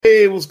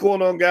Hey, what's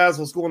going on, guys?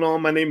 What's going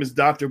on? My name is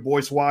Dr.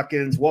 Boyce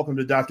Watkins. Welcome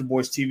to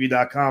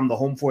drboycetv.com, the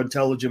home for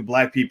intelligent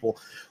Black people.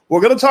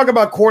 We're going to talk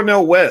about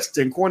Cornel West,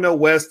 and Cornel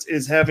West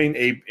is having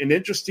an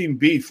interesting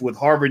beef with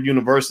Harvard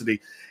University.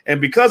 And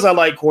because I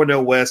like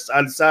Cornel West,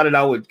 I decided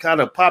I would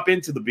kind of pop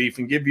into the beef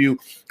and give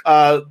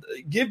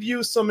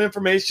you some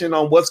information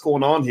on what's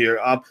going on here.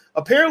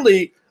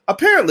 Apparently,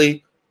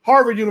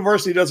 Harvard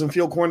University doesn't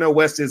feel Cornel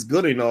West is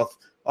good enough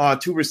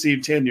to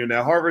receive tenure.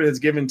 Now, Harvard has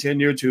given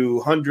tenure to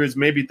hundreds,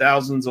 maybe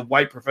thousands of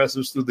white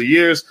professors through the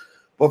years,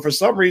 but for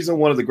some reason,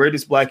 one of the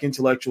greatest Black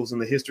intellectuals in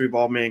the history of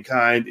all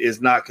mankind is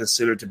not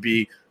considered to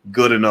be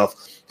good enough.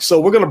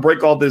 So we're going to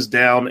break all this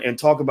down and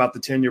talk about the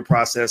tenure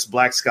process,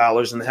 Black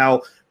scholars, and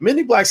how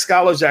many Black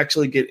scholars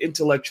actually get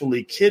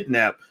intellectually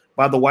kidnapped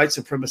by the white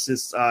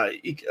supremacist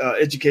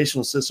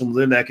educational system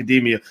within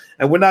academia.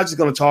 And we're not just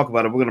going to talk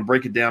about it. We're going to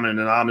break it down in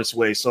an honest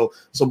way. So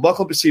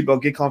buckle up your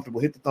seatbelt, get comfortable,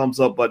 hit the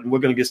thumbs up button. We're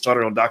going to get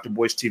started on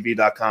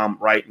drboycetv.com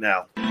right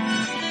now.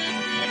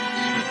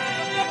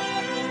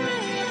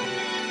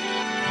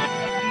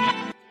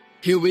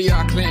 Here we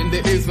are, clan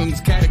the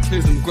isms,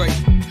 cataclysm, great.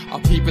 Our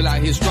people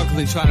out here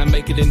struggling, trying to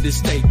make it in this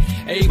state.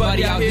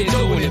 Everybody out here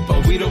doing it,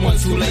 but we the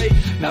ones who late.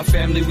 Now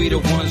family, we the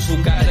ones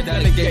who gotta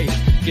delegate.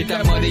 Get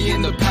that money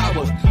in the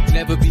power,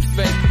 never be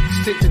fake.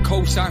 Stick to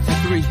cosign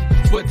for 3.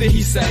 What did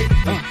he say?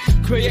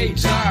 Create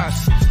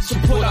jobs,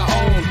 support our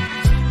own.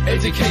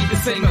 Educate the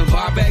same and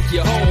buy back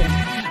your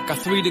home. Got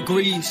 3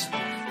 degrees,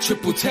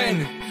 triple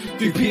 10.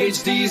 3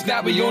 PhDs,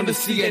 now we on the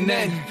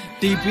CNN.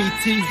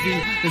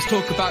 DBTV, let's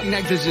talk about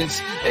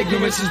negligence.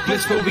 Ignorance is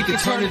bliss, but we can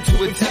turn it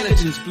to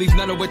intelligence. Believe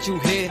none of what you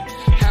hear,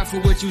 half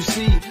of what you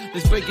see.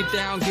 Let's break it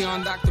down here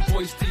on Dr.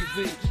 Boyce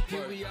TV.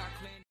 Here we are.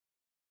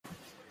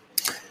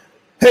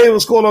 Hey,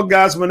 what's going on,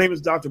 guys? My name is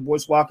Dr.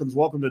 Boyce Watkins.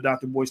 Welcome to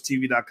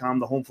drboycetv.com,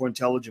 the home for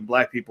intelligent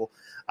Black people.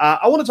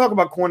 I want to talk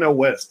about Cornel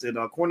West. And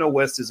Cornel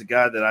West is a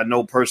guy that I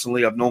know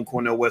personally. I've known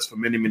Cornel West for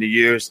many, many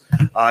years.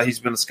 He's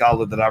been a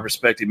scholar that I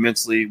respect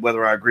immensely,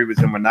 whether I agree with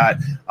him or not.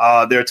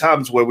 There are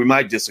times where we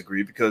might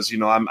disagree because,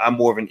 I'm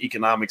more of an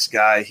economics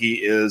guy. He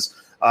is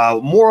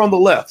more on the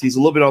left. He's a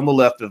little bit on the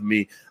left of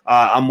me.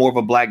 I'm more of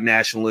a Black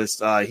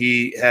nationalist.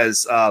 He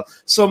has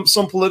some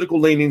political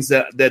leanings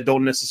that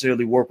don't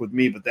necessarily work with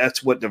me, but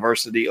that's what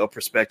diversity of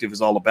perspective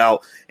is all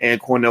about. And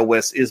Cornel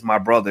West is my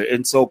brother.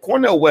 And so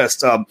Cornel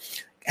West,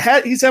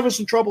 he's having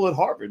some trouble at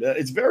Harvard.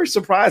 It's very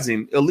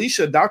surprising.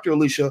 Dr.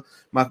 Alicia,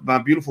 my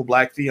beautiful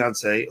Black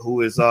fiance,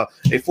 who is a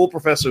full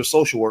professor of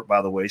social work,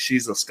 by the way.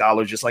 She's a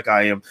scholar just like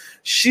I am.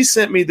 She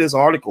sent me this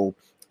article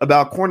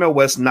about Cornel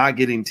West not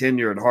getting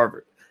tenure at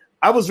Harvard.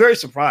 I was very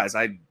surprised.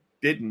 I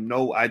didn't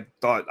know. I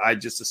thought I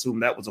just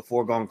assumed that was a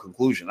foregone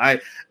conclusion. I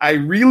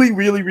really,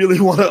 really, really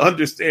want to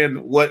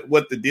understand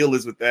what the deal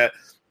is with that.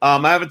 I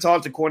haven't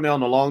talked to Cornel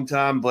in a long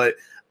time, but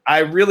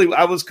I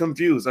was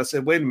confused. I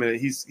said, wait a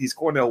minute, he's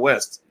Cornel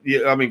West.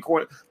 Yeah, I mean,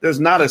 there's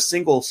not a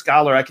single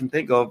scholar I can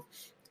think of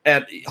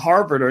at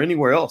Harvard or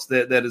anywhere else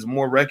that is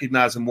more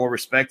recognized and more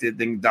respected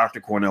than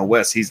Dr. Cornel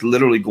West. He's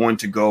literally going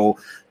to go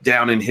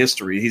down in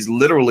history. He's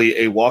literally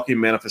a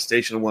walking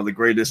manifestation of one of the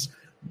greatest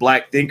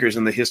Black thinkers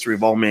in the history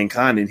of all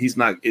mankind, and he's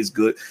not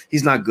good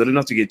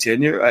enough to get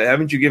tenure.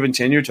 Haven't you given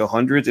tenure to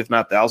hundreds, if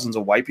not thousands,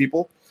 of white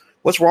people?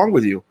 What's wrong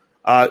with you?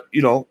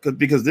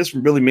 Because this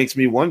really makes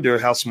me wonder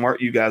how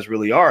smart you guys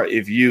really are.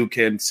 If you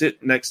can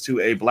sit next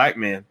to a Black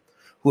man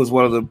who is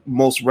one of the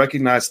most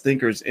recognized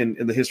thinkers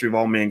in the history of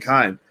all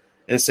mankind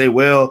and say,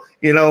 well,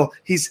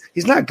 he's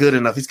not good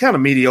enough. He's kind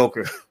of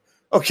mediocre.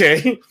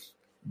 Okay.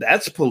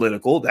 That's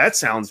political. That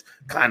sounds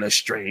kind of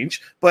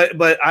strange,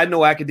 but I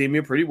know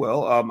academia pretty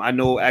well. I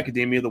know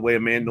academia the way a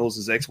man knows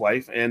his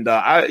ex-wife, and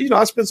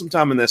I spent some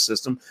time in that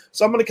system,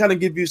 so I'm going to kind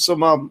of give you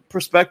some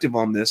perspective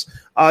on this.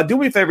 Do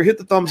me a favor, hit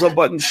the thumbs up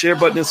button, share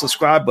button, and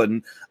subscribe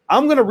button.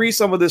 I'm going to read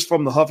some of this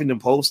from the Huffington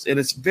Post, and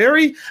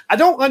I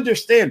don't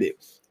understand it.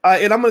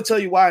 And I'm going to tell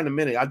you why in a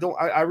minute.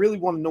 I really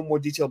want to know more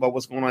detail about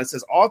what's going on. It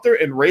says author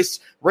and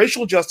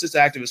racial justice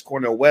activist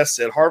Cornel West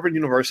said Harvard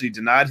University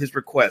denied his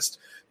request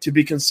to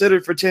be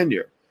considered for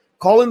tenure,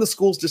 calling the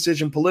school's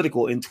decision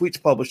political in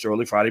tweets published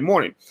early Friday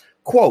morning.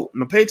 Quote,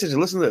 now pay attention,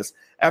 listen to this.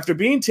 After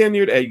being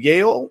tenured at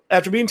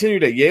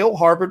Yale,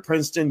 Harvard,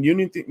 Princeton,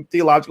 Union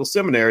Theological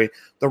Seminary,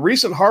 the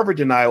recent Harvard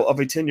denial of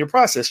a tenure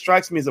process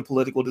strikes me as a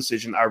political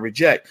decision I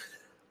reject.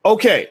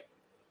 Okay.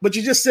 But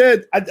you just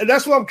said,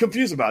 that's what I'm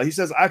confused about. He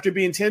says, after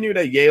being tenured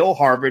at Yale,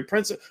 Harvard,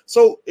 Princeton.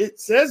 So it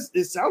sounds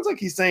like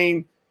he's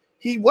saying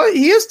he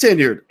is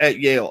tenured at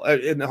Yale,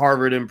 in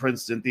Harvard and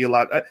Princeton.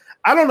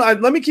 I don't know.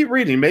 Let me keep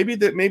reading. Maybe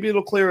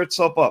it'll clear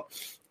itself up.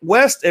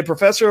 West, a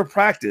professor of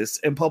practice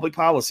and public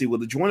policy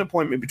with a joint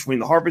appointment between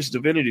the Harvard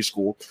Divinity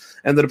School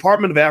and the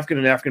Department of African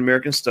and African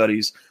American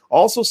Studies,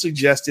 also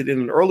suggested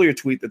in an earlier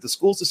tweet that the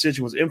school's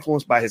decision was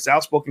influenced by his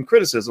outspoken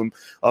criticism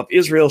of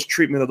Israel's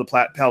treatment of the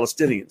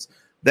Palestinians.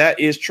 That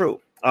is true.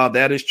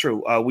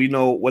 We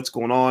know what's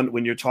going on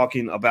when you're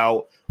talking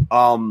about,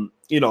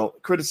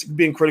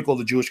 being critical of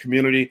the Jewish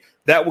community.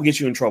 That will get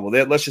you in trouble.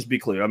 Let's just be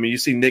clear. I mean, you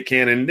see Nick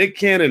Cannon. Nick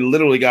Cannon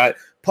literally got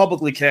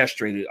publicly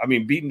castrated. I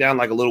mean, beaten down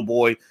like a little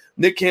boy.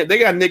 They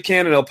got Nick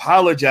Cannon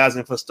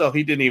apologizing for stuff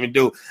he didn't even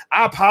do.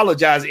 I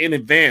apologize in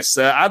advance,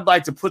 sir. I'd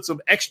like to put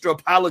some extra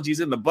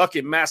apologies in the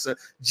bucket, master,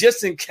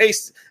 just in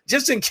case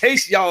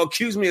y'all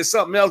accuse me of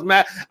something else,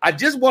 man. I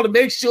just want to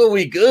make sure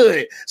we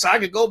good, so I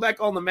could go back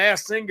on The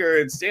Masked Singer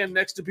and stand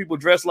next to people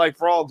dressed like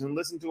frogs and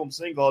listen to them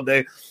sing all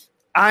day.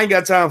 I ain't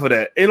got time for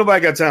that. Ain't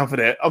nobody got time for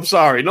that. I'm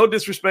sorry. No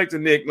disrespect to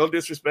Nick. No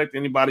disrespect to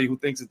anybody who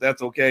thinks that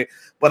that's okay.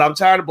 But I'm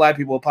tired of black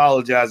people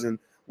apologizing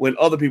when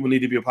other people need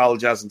to be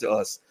apologizing to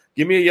us.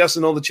 Give me a yes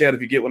or no in the chat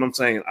if you get what I'm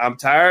saying. I'm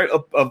tired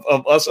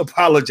of us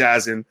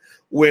apologizing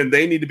when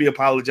they need to be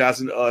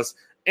apologizing to us,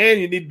 and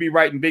you need to be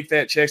writing big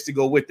fat checks to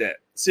go with that.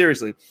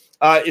 Seriously.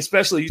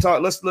 Especially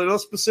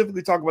let's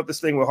specifically talk about this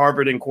thing with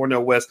Harvard and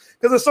Cornel West,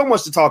 because there's so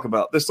much to talk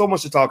about.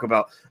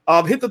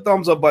 Hit the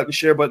thumbs up button,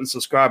 share button,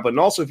 subscribe button.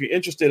 Also, if you're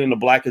interested in the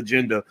Black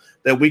agenda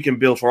that we can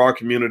build for our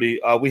community,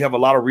 we have a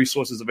lot of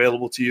resources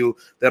available to you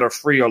that are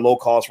free or low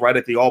cost right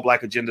at the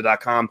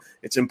allblackagenda.com.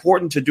 It's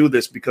important to do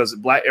this because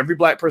every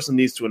black person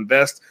needs to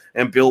invest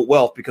and build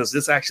wealth, because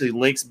this actually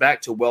links back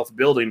to wealth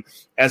building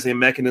as a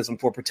mechanism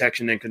for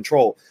protection and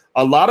control.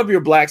 A lot of your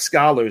black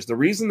scholars, the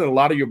reason that a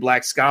lot of your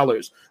black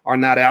scholars are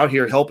not out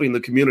here helping the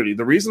community,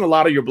 the reason a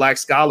lot of your black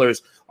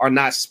scholars are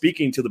not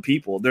speaking to the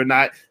people, they're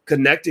not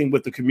connecting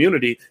with the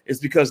community, is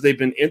because they've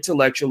been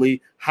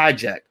intellectually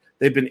hijacked.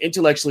 They've been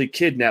intellectually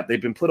kidnapped.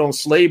 They've been put on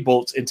slave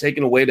boats and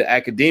taken away to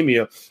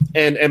academia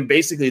and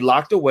basically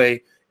locked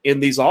away in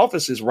these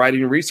offices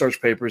writing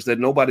research papers that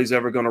nobody's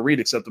ever going to read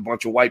except a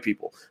bunch of white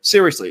people.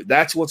 Seriously,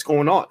 that's what's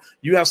going on.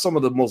 You have some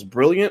of the most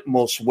brilliant,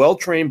 most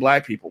well-trained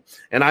black people.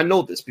 And I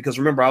know this because,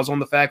 remember, I was on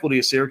the faculty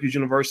at Syracuse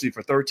University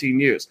for 13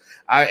 years.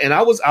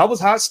 I was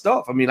hot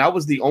stuff. I mean, I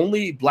was the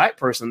only black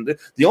person,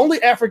 the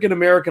only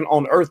African-American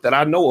on earth that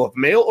I know of,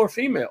 male or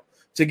female,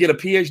 to get a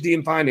PhD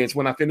in finance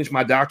when I finished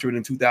my doctorate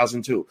in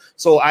 2002.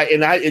 So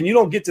you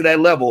don't get to that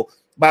level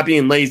by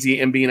being lazy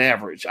and being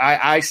average.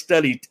 I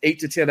studied 8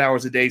 to 10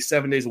 hours a day,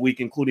 7 days a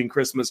week, including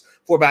Christmas,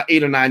 for about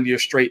 8 or 9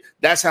 years straight.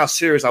 That's how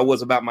serious I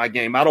was about my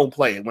game. I don't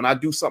play it. When I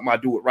do something, I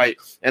do it right.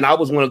 And I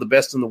was one of the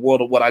best in the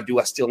world at what I do.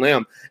 I still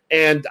am.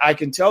 And I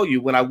can tell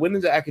you, when I went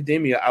into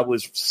academia, I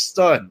was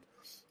stunned.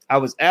 I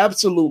was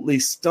absolutely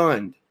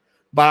stunned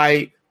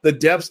by the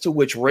depths to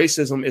which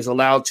racism is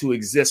allowed to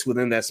exist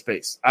within that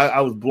space.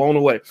 I was blown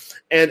away.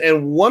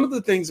 And one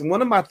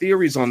of my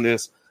theories on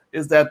this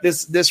is that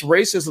this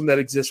racism that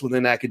exists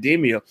within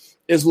academia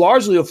is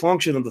largely a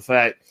function of the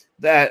fact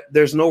that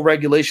there's no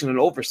regulation and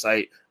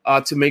oversight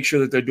to make sure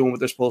that they're doing what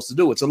they're supposed to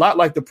do. It's a lot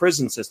like the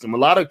prison system. A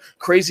lot of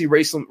crazy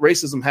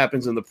racism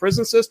happens in the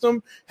prison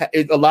system.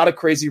 A lot of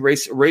crazy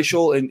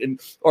racial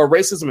or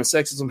racism and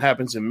sexism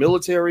happens in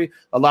military.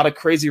 A lot of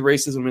crazy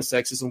racism and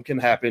sexism can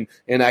happen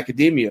in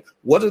academia.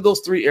 What do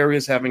those three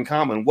areas have in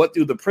common? What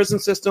do the prison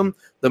system,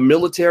 the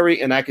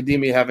military, and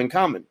academia have in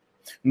common?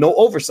 No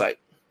oversight.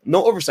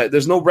 No oversight.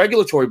 There's no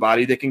regulatory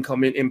body that can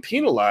come in and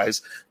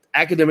penalize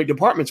academic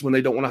departments when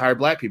they don't want to hire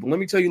black people. Let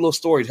me tell you a little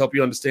story to help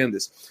you understand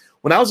this.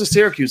 When I was at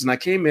Syracuse and I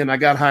came in, I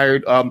got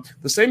hired.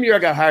 The same year I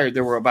got hired,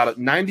 there were about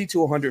 90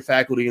 to 100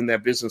 faculty in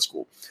that business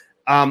school.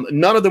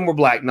 None of them were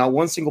black. Not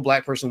one single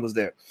black person was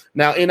there.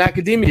 Now, in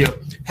academia,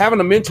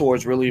 having a mentor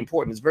is really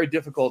important. It's very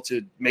difficult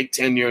to make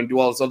tenure and do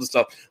all this other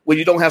stuff when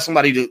you don't have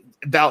somebody to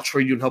vouch for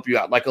you and help you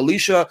out. Like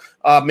Alicia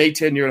made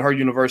tenure at her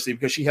university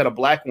because she had a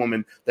black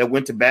woman that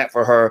went to bat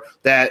for her,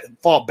 that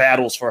fought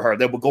battles for her,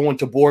 that would go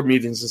into board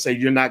meetings and say,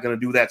 you're not going to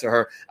do that to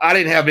her. I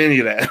didn't have any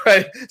of that,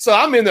 right? So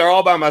I'm in there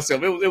all by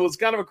myself. It was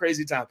kind of a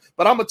crazy time,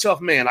 but I'm a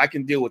tough man. I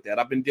can deal with that.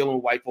 I've been dealing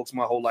with white folks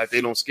my whole life.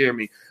 They don't scare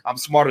me. I'm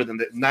smarter than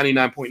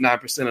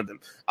 99.9% of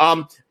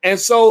them. And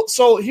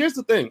so here's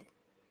the thing.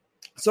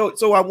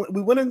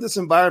 We went in this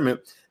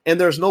environment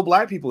and there's no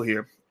black people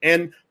here.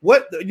 And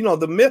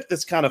the myth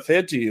that's kind of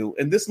fed to you,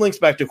 and this links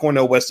back to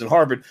Cornel West and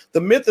Harvard,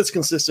 the myth that's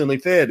consistently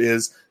fed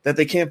is that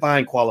they can't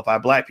find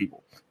qualified black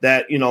people.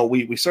 That,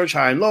 we search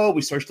high and low,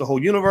 we search the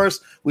whole universe,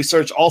 we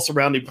search all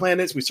surrounding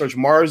planets, we search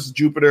Mars,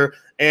 Jupiter,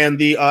 and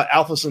the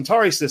Alpha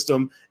Centauri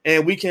system,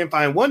 and we can't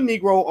find one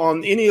Negro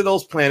on any of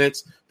those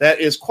planets that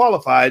is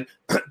qualified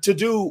to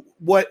do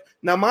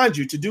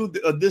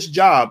this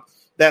job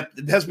that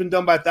has been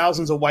done by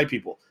thousands of white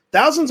people.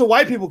 Thousands of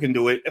white people can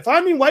do it. If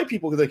finding white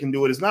people that can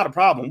do it is not a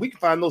problem, we can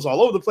find those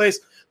all over the place.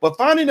 But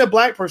finding a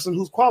black person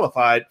who's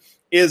qualified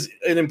is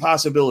an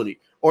impossibility,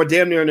 or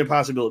damn near an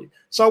impossibility.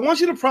 So I want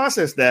you to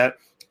process that.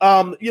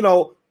 I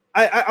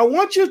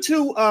want you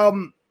to,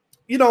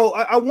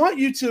 I want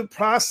you to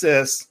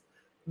process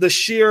the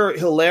sheer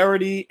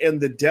hilarity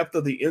and the depth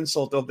of the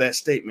insult of that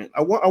statement.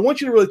 I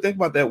want you to really think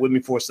about that with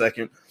me for a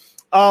second,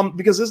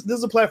 because this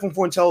is a platform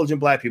for intelligent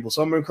black people.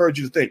 So I'm going to encourage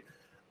you to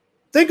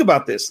think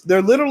about this.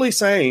 They're literally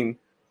saying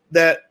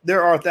that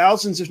there are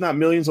thousands, if not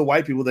millions, of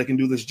white people that can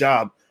do this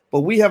job,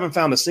 but we haven't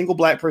found a single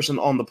black person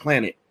on the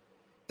planet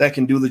that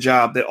can do the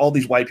job that all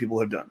these white people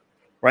have done,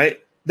 right?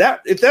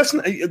 That's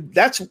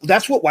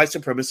what white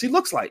supremacy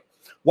looks like.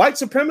 White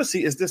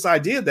supremacy is this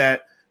idea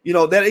that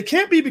that it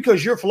can't be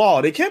because you're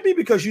flawed. It can't be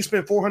because you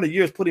spent 400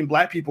 years putting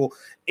black people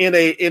in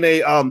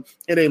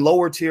a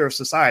lower tier of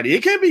society.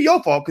 It can't be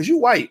your fault because you're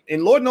white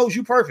and Lord knows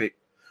you perfect.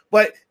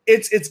 But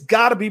it's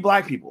got to be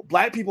black people.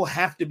 Black people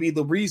have to be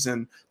the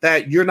reason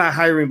that you're not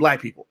hiring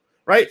black people,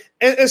 right?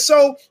 And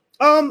so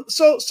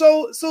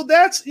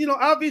that's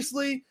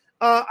obviously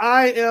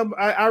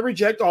I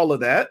reject all of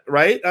that,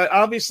 right?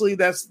 Obviously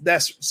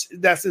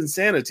that's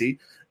insanity.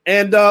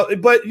 And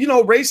but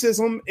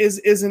racism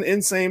is an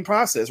insane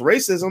process.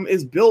 Racism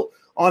is built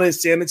on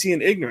insanity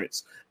and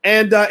ignorance.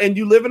 And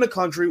you live in a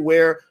country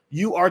where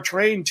you are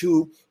trained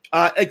to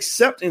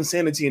accept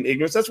insanity and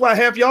ignorance. That's why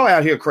half y'all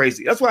out here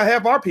crazy. That's why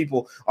half our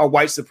people are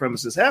white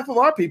supremacists. Half of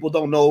our people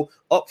don't know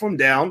up from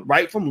down,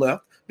 right from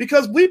left,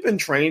 because we've been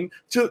trained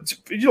to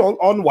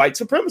on white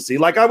supremacy.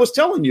 Like I was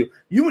telling you,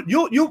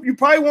 you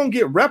probably won't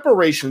get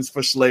reparations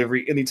for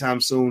slavery anytime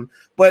soon,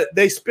 but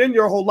they spend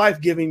your whole life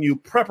giving you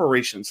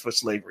preparations for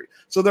slavery.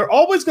 So they're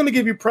always going to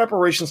give you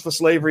preparations for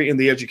slavery in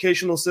the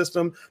educational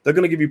system. They're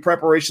going to give you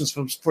preparations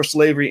for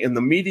slavery in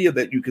the media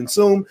that you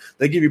consume.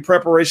 They give you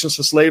preparations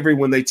for slavery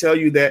when they tell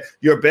you that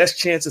your best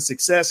chance of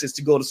success is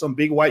to go to some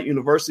big white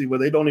university where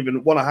they don't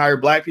even want to hire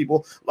black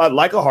people,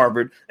 like a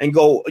Harvard, and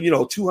go,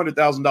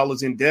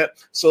 $200,000 in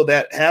debt so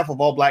that half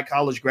of all black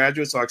college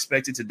graduates are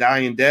expected to die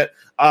in debt.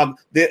 And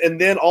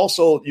then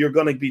also you're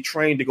going to be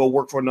trained to go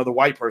work for another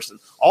white person.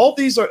 All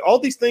these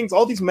things,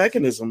 all these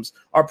mechanisms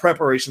are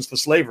preparations for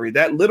slavery.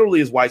 That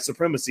literally is white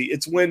supremacy.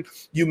 It's when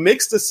you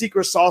mix the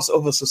secret sauce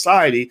of a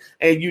society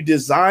and you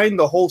design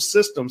the whole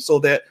system so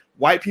that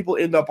white people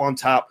end up on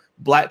top,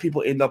 black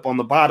people end up on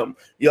the bottom.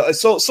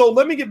 So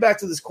let me get back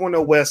to this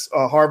Cornel West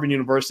Harvard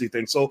University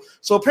thing. So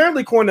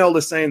apparently Cornel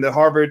is saying that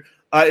Harvard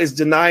is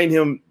denying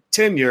him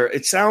tenure.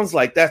 It sounds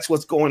like that's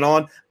what's going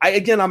on.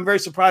 I'm very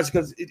surprised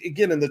because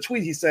in the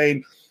tweet he's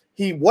saying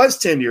he was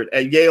tenured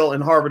at Yale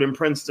and Harvard and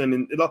Princeton,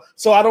 and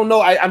so I don't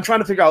know. I'm trying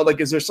to figure out,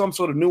 is there some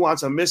sort of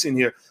nuance I'm missing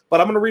here? But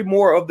I'm going to read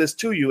more of this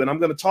to you, and I'm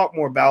going to talk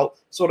more about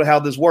sort of how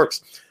this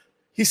works.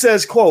 He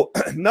says, quote,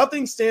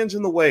 "Nothing stands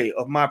in the way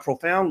of my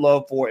profound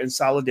love for and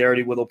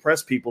solidarity with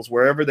oppressed peoples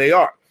wherever they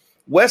are.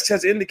 West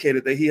has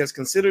indicated that he has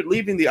considered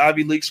leaving the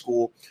Ivy League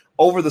school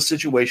over the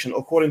situation,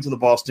 according to the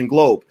Boston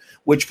Globe,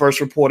 which first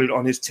reported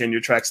on his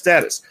tenure track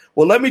status."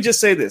 Well, let me just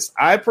say this.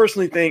 I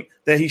personally think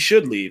that he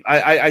should leave.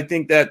 I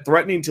think that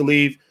threatening to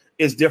leave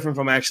is different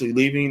from actually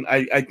leaving.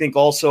 I think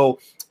also,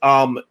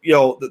 one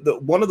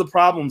of the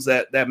problems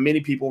that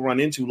many people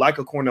run into, like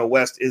a Cornel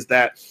West, is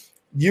that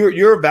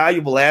you're a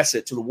valuable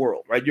asset to the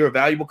world, right? You're a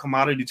valuable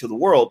commodity to the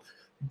world,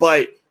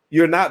 but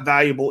you're not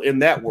valuable in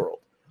that world.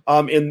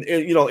 And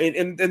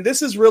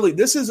this is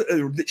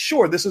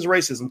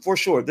racism for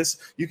sure.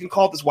 You can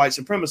call this white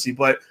supremacy,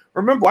 but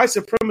remember, white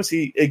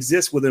supremacy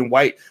exists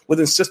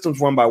within systems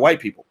run by white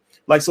people.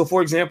 Like, so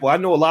for example, I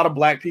know a lot of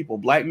black people,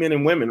 black men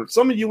and women.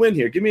 Some of you in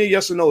here, give me a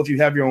yes or no if you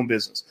have your own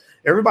business.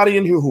 Everybody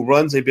in here who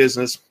runs a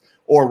business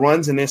or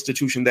runs an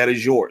institution that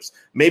is yours,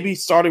 maybe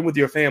starting with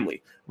your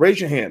family.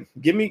 Raise your hand.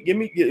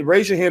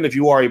 Raise your hand if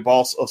you are a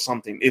boss of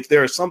something. If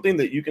there is something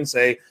that you can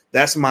say,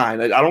 that's mine.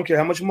 I don't care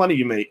how much money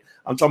you make.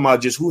 I'm talking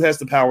about just who has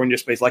the power in your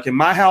space. Like in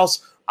my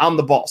house, I'm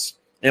the boss.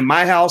 In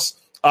my house,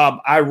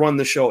 I run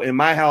the show. In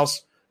my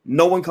house,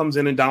 no one comes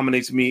in and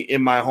dominates me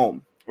in my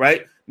home,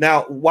 right?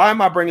 Now, why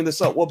am I bringing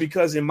this up? Well,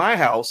 because in my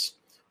house,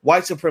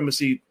 white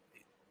supremacy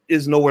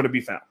is nowhere to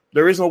be found.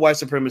 There is no white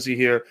supremacy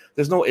here.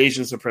 There's no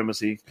Asian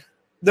supremacy.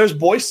 There's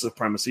boy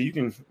supremacy. You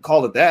can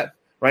call it that,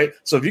 right?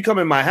 So if you come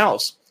in my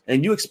house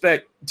and you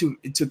expect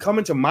to come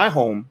into my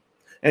home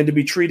and to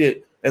be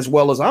treated as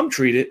well as I'm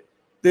treated,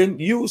 then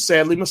you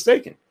sadly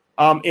mistaken.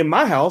 In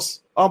my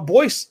house,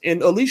 Boyce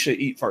and Alicia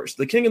eat first.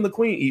 The king and the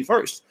queen eat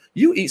first.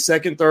 You eat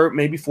second, third,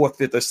 maybe fourth,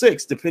 fifth, or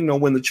sixth, depending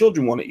on when the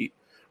children want to eat,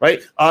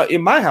 right?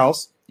 In my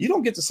house, you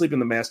don't get to sleep in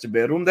the master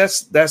bedroom.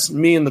 That's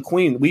me and the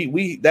queen.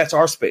 We that's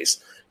our space.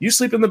 You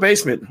sleep in the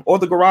basement or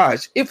the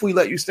garage if we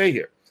let you stay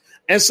here.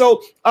 And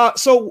so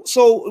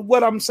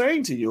what I'm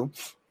saying to you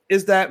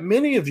is that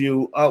many of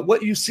you,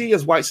 what you see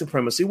as white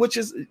supremacy, which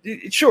is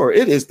sure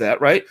it is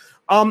that, right?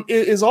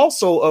 It is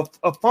also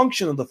a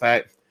function of the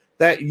fact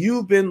that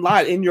you've been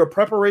lied in your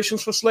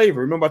preparations for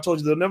slavery. Remember, I told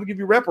you they'll never give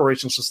you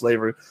reparations for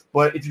slavery.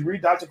 But if you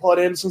read Dr. Claude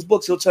Anderson's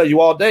books, he'll tell you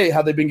all day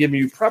how they've been giving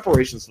you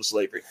preparations for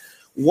slavery.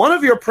 One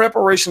of your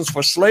preparations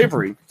for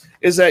slavery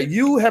is that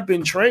you have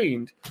been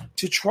trained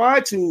to try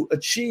to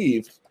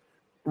achieve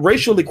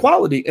racial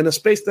equality in a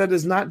space that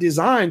is not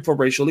designed for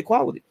racial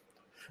equality.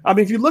 I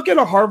mean, if you look at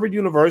a Harvard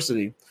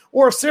University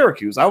or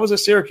Syracuse, I was at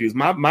Syracuse.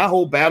 My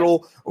whole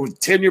battle, or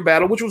tenure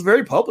battle, which was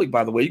very public,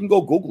 by the way, you can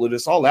go Google it.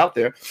 It's all out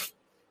there.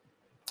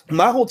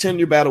 My whole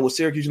tenure battle with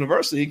Syracuse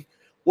University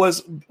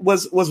was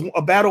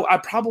a battle I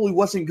probably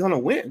wasn't going to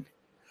win,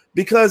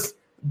 because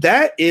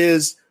that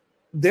is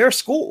their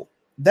school.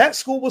 That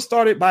school was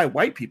started by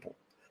white people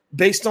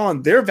based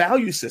on their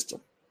value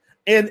system.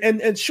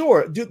 And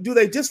sure, do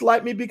they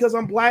dislike me because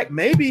I'm black?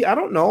 Maybe. I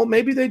don't know.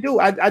 Maybe they do.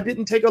 I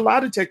didn't take a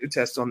lie detector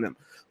test on them.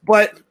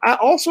 But I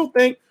also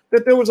think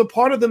that there was a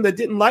part of them that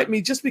didn't like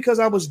me just because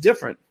I was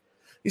different.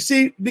 You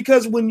see,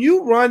 because when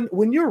you're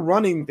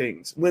running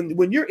things,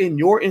 when you're in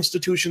your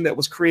institution that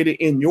was created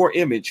in your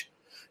image,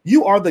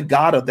 you are the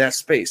God of that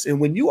space. And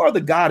when you are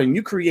the God and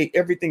you create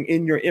everything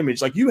in your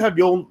image, like you have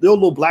your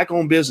little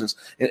Black-owned business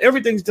and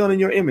everything's done in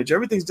your image,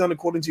 everything's done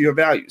according to your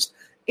values.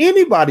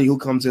 Anybody who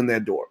comes in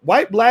that door,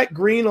 white, Black,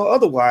 green, or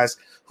otherwise,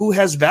 who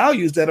has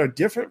values that are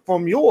different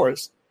from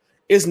yours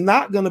is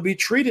not going to be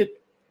treated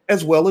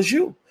as well as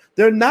you.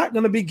 They're not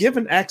going to be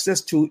given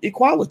access to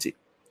equality.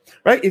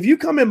 Right? If you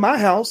come in my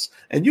house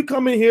and you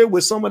come in here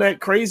with some of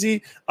that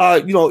crazy,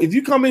 if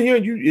you come in here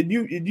and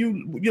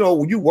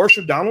you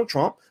worship Donald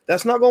Trump,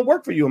 that's not going to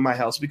work for you in my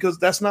house because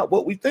that's not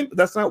what we think.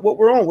 That's not what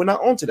we're on. We're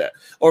not on to that.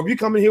 Or if you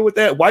come in here with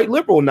that white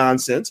liberal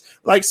nonsense,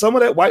 like some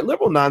of that white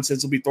liberal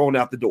nonsense will be thrown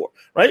out the door,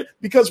 right?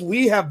 Because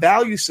we have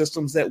value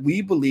systems that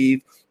we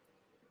believe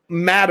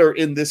matter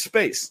in this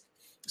space.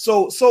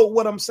 So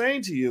what I'm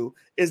saying to you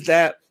is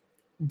that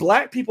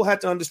Black people have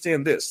to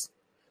understand this.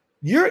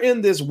 You're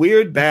in this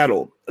weird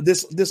battle,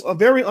 this a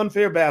very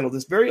unfair battle,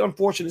 this very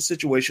unfortunate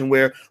situation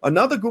where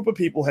another group of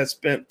people has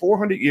spent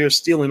 400 years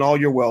stealing all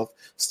your wealth,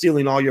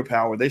 stealing all your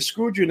power. They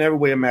screwed you in every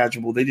way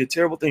imaginable. They did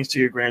terrible things to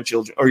your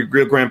grandchildren or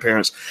your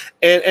grandparents,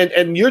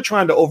 and you're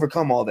trying to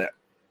overcome all that.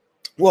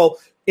 Well,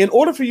 in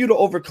order for you to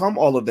overcome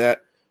all of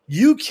that,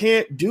 you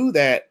can't do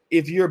that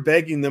if you're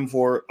begging them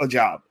for a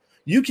job.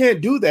 You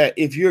can't do that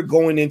if you're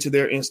going into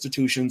their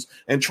institutions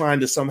and trying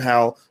to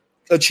somehow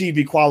achieve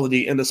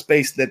equality in the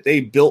space that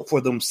they built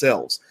for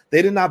themselves.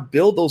 They did not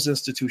build those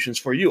institutions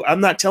for you.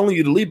 I'm not telling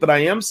you to leave, but I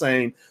am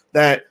saying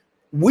that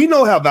we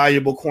know how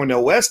valuable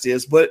Cornel West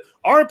is, but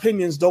our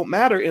opinions don't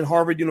matter in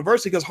Harvard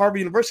University because Harvard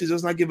University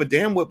does not give a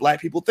damn what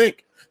Black people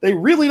think. They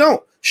really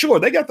don't. Sure,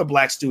 they got the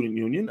Black Student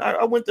Union.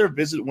 I went there,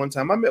 visited one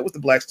time. I met with the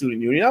Black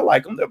Student Union. I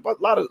like them. They're a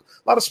lot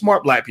of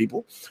smart Black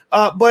people.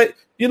 But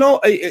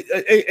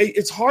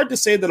it's hard to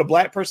say that a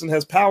Black person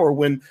has power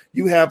when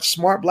you have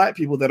smart Black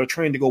people that are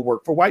trained to go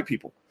work for white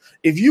people.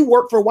 If you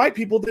work for white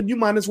people, then you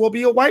might as well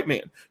be a white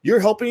man. You're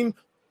helping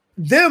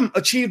them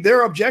achieve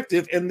their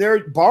objective and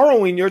they're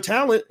borrowing your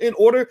talent in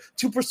order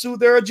to pursue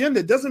their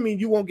agenda. It doesn't mean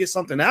you won't get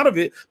something out of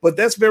it, but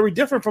that's very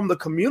different from the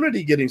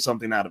community getting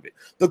something out of it.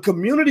 The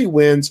community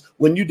wins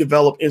when you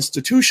develop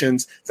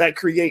institutions that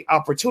create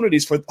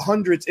opportunities for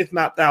hundreds, if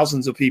not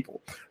thousands of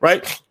people,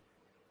 right?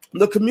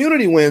 The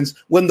community wins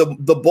when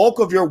the bulk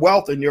of your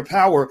wealth and your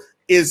power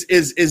is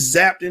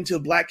zapped into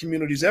Black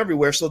communities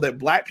everywhere so that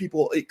Black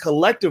people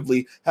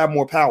collectively have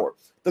more power.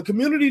 The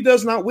community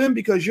does not win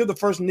because you're the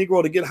first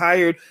Negro to get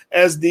hired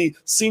as the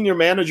senior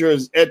manager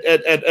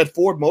at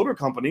Ford Motor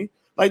Company.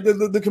 Like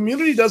the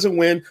community doesn't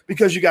win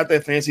because you got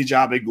that fancy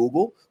job at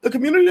Google. The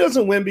community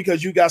doesn't win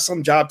because you got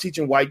some job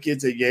teaching white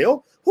kids at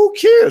Yale. Who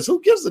cares?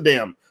 Who gives a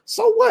damn?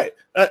 So what?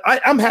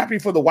 I'm happy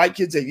for the white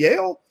kids at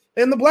Yale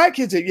and the Black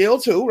kids at Yale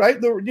too,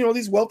 right?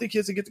 These wealthy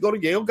kids that get to go to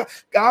Yale.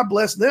 God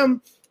bless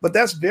them. But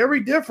that's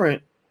very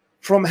different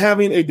from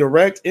having a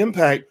direct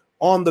impact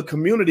on the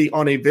community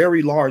on a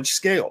very large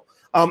scale.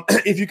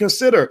 If you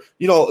consider,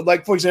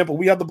 like, for example,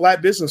 we have the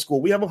Black Business School.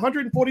 We have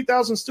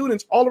 140,000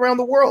 students all around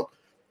the world.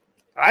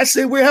 I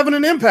say we're having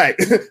an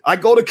impact. I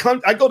go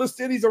to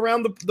cities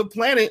around the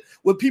planet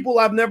with people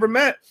I've never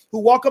met who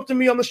walk up to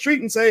me on the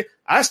street and say,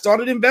 I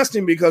started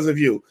investing because of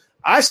you.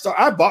 I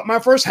bought my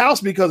first house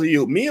because of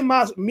you. Me and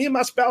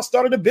my spouse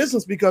started a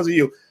business because of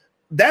you.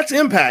 That's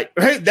impact,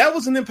 right? That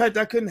was an impact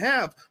I couldn't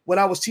have when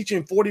I was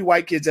teaching 40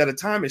 white kids at a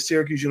time at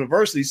Syracuse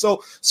University.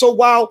 So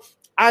while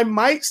I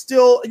might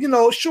still,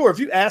 sure, if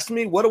you ask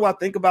me, what do I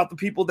think about the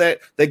people that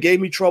gave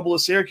me trouble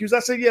at Syracuse? I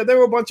say, yeah, they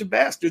were a bunch of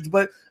bastards,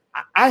 but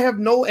I have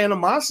no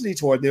animosity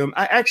toward them.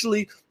 I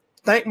actually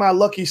thank my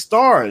lucky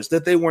stars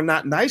that they were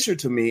not nicer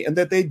to me and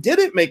that they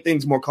didn't make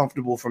things more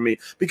comfortable for me.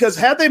 Because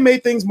had they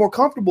made things more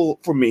comfortable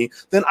for me,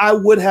 then I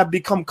would have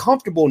become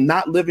comfortable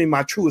not living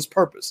my truest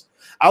purpose.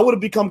 I would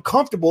have become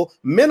comfortable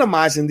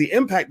minimizing the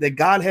impact that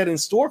God had in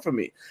store for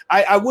me.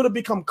 I would have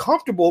become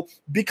comfortable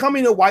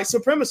becoming a white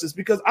supremacist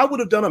because I would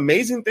have done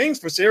amazing things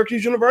for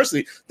Syracuse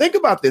University. Think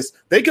about this.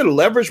 They could have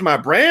leveraged my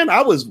brand.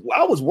 I was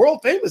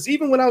world famous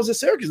even when I was at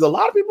Syracuse. A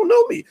lot of people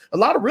know me. A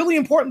lot of really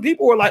important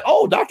people were like,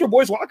 oh, Dr.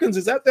 Boyce Watkins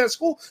is at that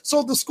school.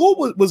 So the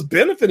school was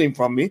benefiting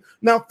from me.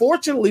 Now,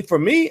 fortunately for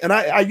me, and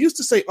I used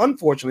to say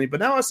unfortunately, but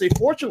now I say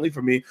fortunately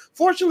for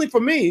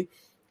me,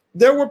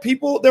 there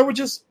were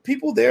just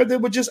people there that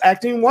were just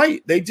acting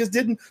white. They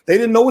didn't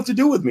know what to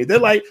do with me. They're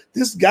like,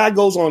 this guy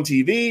goes on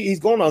TV,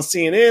 he's going on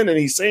CNN and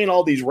he's saying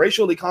all these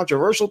racially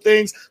controversial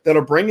things that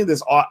are bringing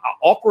this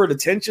awkward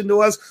attention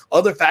to us.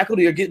 Other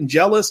faculty are getting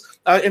jealous.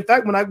 In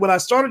fact, when I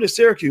started at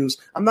Syracuse,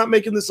 I'm not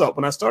making this up.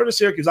 When I started at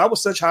Syracuse, I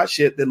was such hot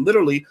shit that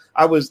literally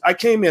I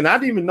came in, I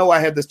didn't even know I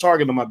had this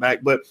target on my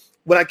back, but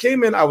when I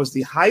came in, I was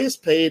the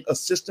highest paid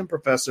assistant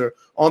professor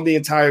on the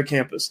entire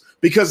campus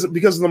because of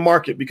the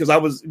market.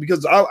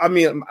 I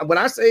mean, when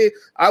I say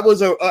I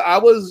was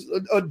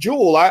a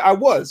jewel, I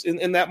was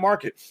in that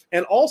market.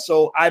 And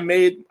also I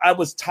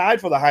was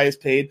tied for the highest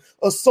paid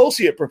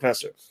associate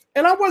professor.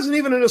 And I wasn't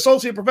even an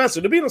associate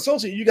professor. To be an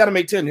associate, you got to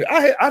make tenure.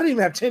 I didn't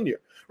even have tenure.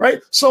 right?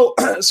 So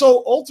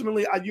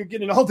ultimately, you're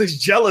getting all this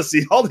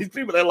jealousy, all these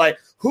people that are like,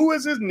 who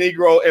is this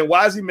Negro and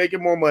why is he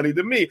making more money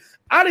than me?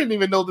 I didn't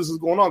even know this was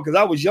going on because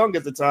I was young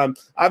at the time.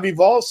 I've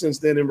evolved since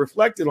then and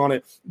reflected on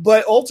it.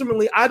 But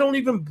ultimately, I don't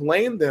even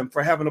blame them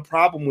for having a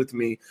problem with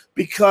me,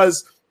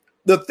 because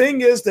the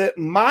thing is that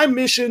my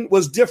mission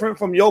was different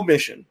from your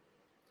mission.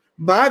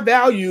 My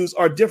values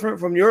are different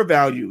from your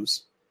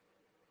values.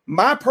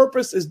 My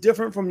purpose is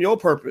different from your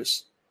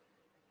purpose.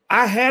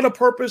 I had a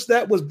purpose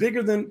that was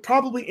bigger than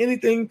probably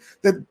anything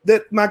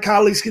that my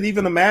colleagues could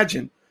even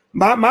imagine.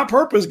 My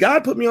purpose,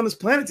 God put me on this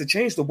planet to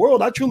change the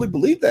world. I truly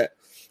believe that.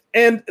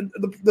 And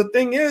the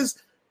thing is,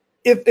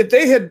 if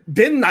they had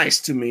been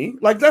nice to me,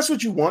 like that's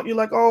what you want. You're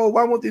like, oh,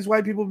 why won't these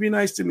white people be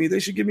nice to me? They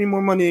should give me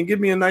more money and give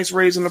me a nice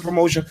raise and a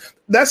promotion.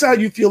 That's how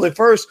you feel at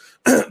first.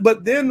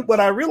 But then what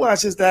I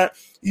realized is that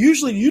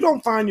usually you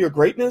don't find your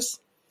greatness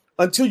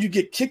until you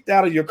get kicked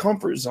out of your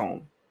comfort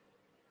zone.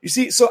 You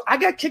see, so I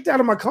got kicked out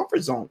of my comfort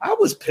zone. I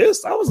was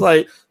pissed. I was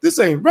like, this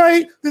ain't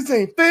right. This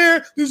ain't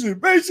fair. This is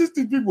racist.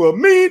 These people are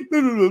mean.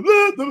 Blah, blah,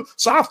 blah, blah.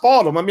 So I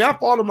fought them. I mean, I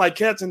fought them like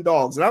cats and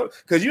dogs.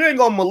 Because you ain't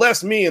going to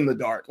molest me in the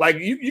dark. Like,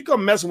 you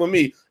come messing with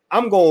me,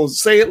 I'm going to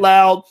say it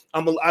loud.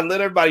 I let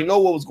everybody know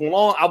what was going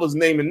on. I was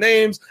naming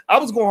names. I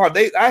was going hard.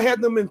 I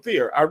had them in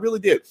fear. I really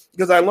did.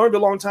 Because I learned a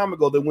long time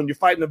ago that when you're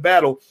fighting a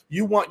battle,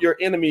 you want your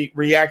enemy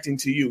reacting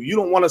to you. You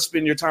don't want to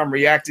spend your time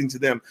reacting to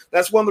them.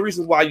 That's one of the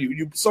reasons why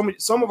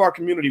some of our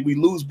community, we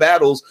lose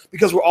battles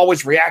because we're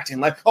always reacting.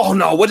 Like, oh,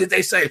 no, what did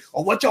they say?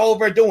 Or what y'all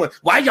over there doing?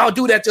 Why y'all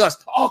do that to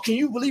us? Oh, can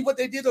you believe what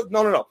they did?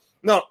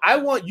 No, I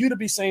want you to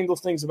be saying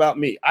those things about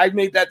me. I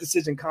made that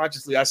decision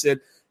consciously. I said,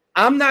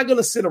 I'm not going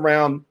to sit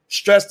around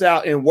stressed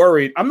out and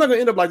worried. I'm not going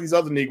to end up like these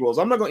other Negroes.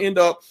 I'm not going to end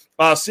up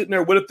sitting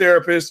there with a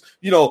therapist,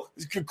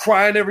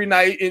 crying every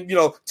night and,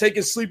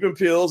 taking sleeping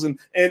pills and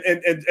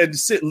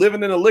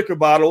living in a liquor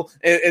bottle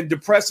and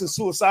depressed and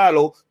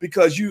suicidal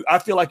because I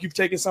feel like you've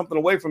taken something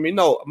away from me.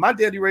 No, my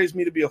daddy raised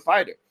me to be a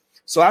fighter.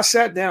 So I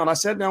sat down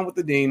with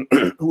the dean,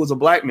 who was a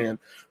black man,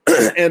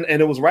 and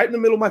it was right in the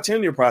middle of my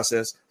tenure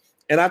process.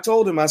 And I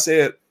told him, I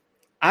said,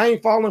 I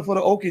ain't falling for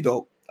the okie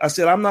doke. I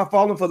said, I'm not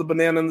falling for the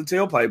banana in the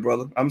tailpipe,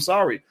 brother. I'm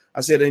sorry.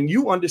 I said, and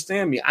you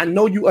understand me. I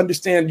know you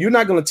understand. You're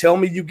not going to tell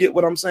me you get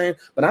what I'm saying,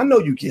 but I know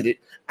you get it.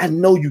 I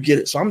know you get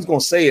it. So I'm just going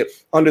to say it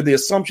under the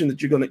assumption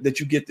that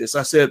you get this.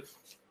 I said,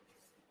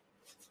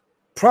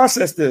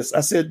 process this.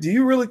 I said, do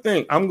you really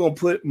think I'm going to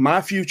put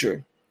my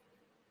future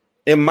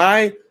and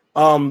my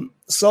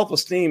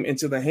self-esteem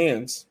into the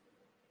hands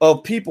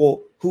of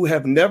people who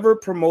have never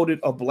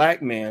promoted a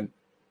black man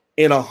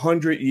in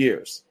 100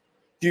 years?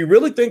 Do you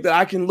really think that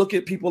I can look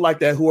at people like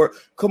that who are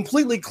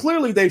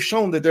clearly they've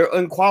shown that they're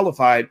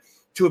unqualified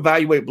to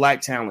evaluate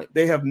black talent?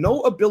 They have no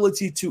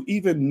ability to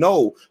even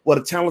know what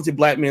a talented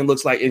black man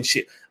looks like and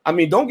shit. I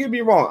mean, don't get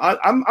me wrong.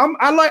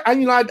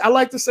 I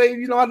like to say,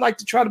 I'd like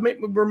to try to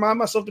remind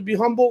myself to be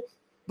humble,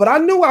 but I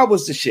knew I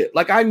was the shit.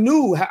 Like I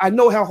know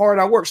how hard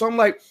I work. So I'm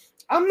like,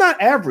 I'm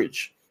not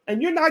average,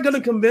 and you're not going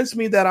to convince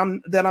me that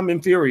I'm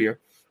inferior.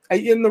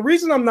 And the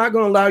reason I'm not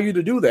going to allow you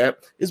to do that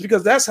is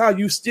because that's how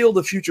you steal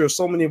the future of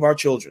so many of our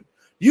children.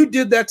 You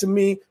did that to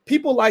me.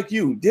 People like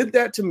you did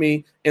that to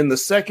me in the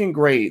second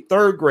grade,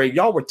 third grade.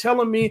 Y'all were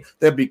telling me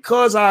that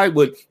because I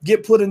would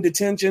get put in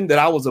detention that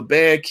I was a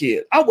bad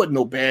kid. I wasn't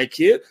no bad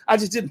kid. I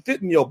just didn't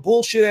fit in your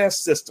bullshit ass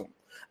system.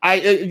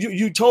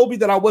 You told me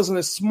that I wasn't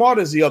as smart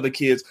as the other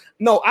kids.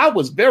 No, I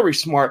was very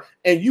smart,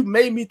 and you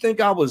made me think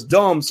I was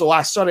dumb. So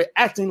I started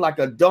acting like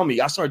a dummy.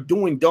 I started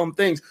doing dumb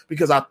things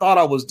because I thought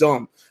I was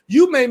dumb.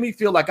 You made me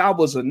feel like I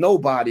was a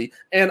nobody,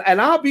 and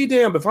I'll be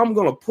damned if I'm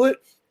going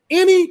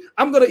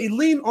to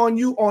lean on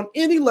you on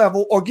any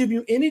level or give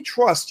you any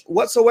trust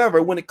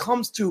whatsoever when it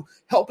comes to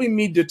helping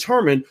me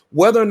determine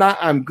whether or not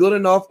I'm good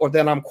enough or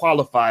that I'm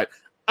qualified.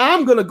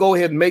 I'm going to go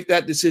ahead and make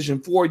that decision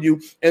for you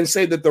and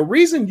say that the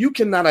reason you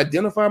cannot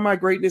identify my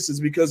greatness is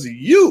because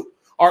you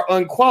are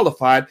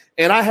unqualified,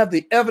 and I have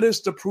the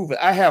evidence to prove it.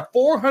 I have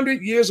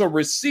 400 years of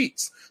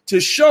receipts to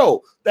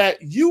show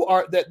that you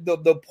are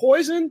the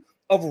poison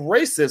of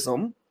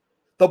racism,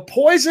 the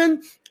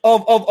poison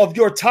of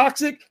your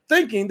toxic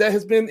thinking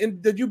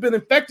that you've been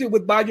infected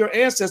with by your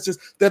ancestors,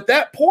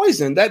 that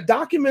poison, that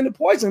documented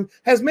poison,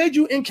 has made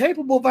you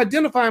incapable of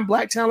identifying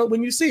black talent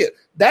when you see it.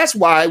 That's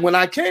why when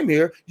I came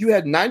here, you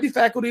had 90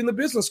 faculty in the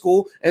business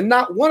school, and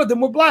not one of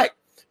them were black.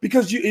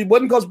 Because it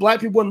wasn't because black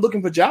people weren't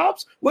looking for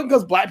jobs. It wasn't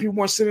because black people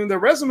weren't sending their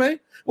resume.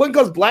 It wasn't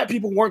because black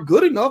people weren't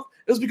good enough.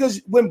 It was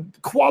because when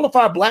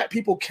qualified black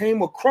people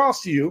came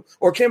across you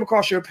or came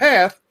across your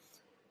path,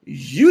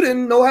 you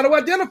didn't know how to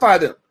identify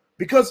them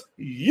because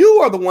you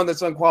are the one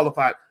that's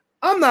unqualified.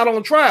 I'm not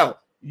on trial.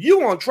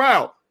 You on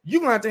trial.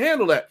 You're going to have to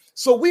handle that.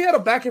 So we had a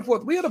back and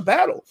forth. We had a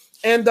battle.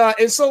 And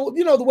so,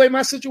 the way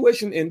my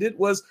situation ended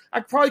was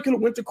I probably could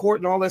have went to court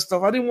and all that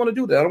stuff. I didn't want to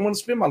do that. I don't want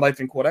to spend my life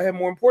in court. I had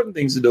more important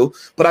things to do.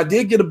 But I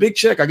did get a big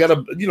check. I got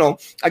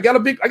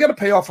a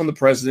payoff from the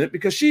president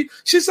because she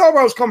saw where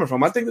I was coming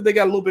from. I think that they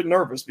got a little bit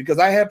nervous because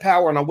I had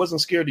power and I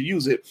wasn't scared to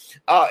use it.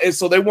 And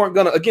so they weren't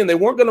going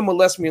to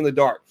molest me in the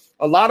dark.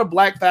 a lot of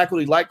black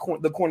faculty, like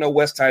the Cornel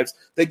West types,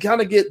 they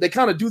kind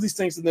of do these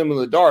things to them in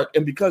the dark,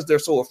 and because they're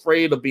so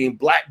afraid of being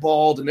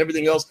blackballed and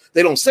everything else,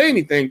 they don't say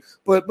anything.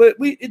 But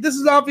this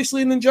is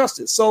obviously an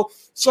injustice. So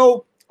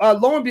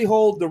lo and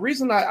behold, the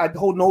reason I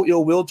hold no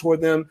ill will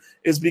toward them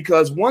is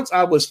because once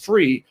I was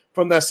free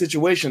from that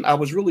situation, I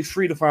was really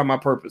free to find my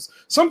purpose.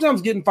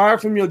 Sometimes getting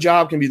fired from your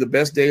job can be the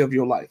best day of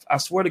your life. I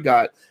swear to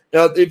God.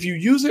 If you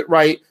use it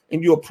right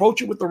and you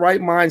approach it with the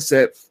right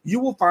mindset, you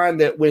will find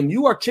that when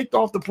you are kicked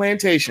off the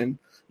plantation,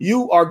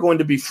 you are going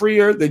to be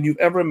freer than you've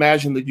ever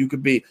imagined that you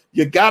could be.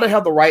 You got to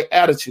have the right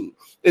attitude.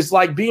 It's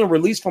like being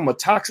released from a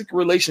toxic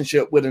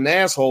relationship with an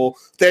asshole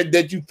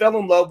that you fell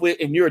in love with,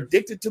 and you're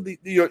addicted to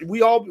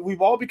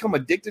we've all become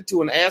addicted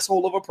to an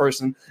asshole of a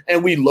person,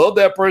 and we love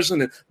that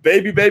person, and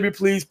baby,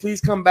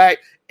 please come back.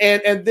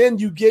 And then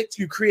you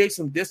create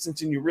some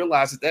distance, and you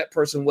realize that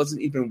person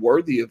wasn't even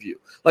worthy of you.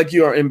 Like,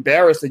 you are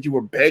embarrassed that you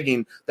were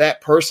begging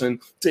that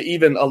person to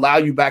even allow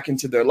you back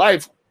into their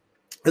life.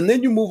 And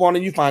then you move on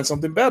and you find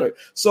something better.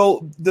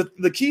 So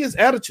the key is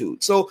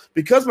attitude. So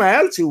because my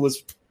attitude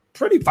was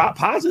pretty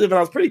positive and I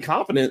was pretty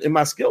confident in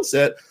my skill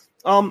set,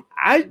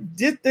 I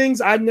did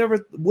things I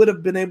never would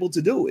have been able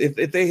to do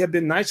if they had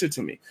been nicer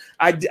to me.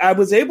 I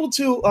was able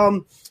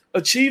to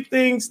achieve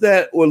things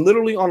that were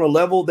literally on a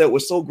level that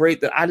was so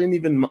great that I didn't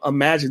even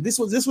imagine. This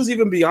was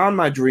even beyond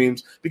my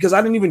dreams, because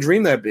I didn't even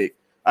dream that big.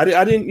 I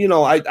didn't,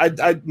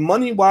 I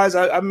money wise,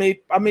 I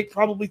make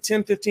probably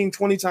 10, 15,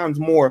 20 times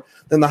more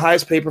than the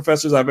highest paid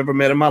professors I've ever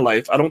met in my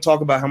life. I don't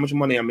talk about how much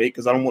money I make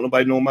because I don't want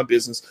nobody knowing my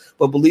business.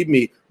 But believe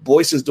me,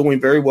 Boyce is doing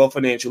very well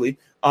financially.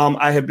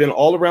 I have been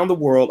all around the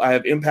world. I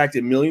have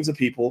impacted millions of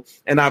people,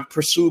 and I've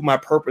pursued my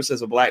purpose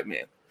as a black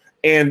man.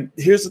 And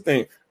here's the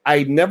thing.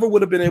 I never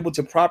would have been able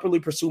to properly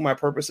pursue my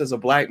purpose as a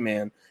black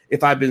man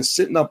if I'd been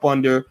sitting up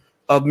under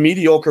a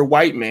mediocre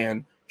white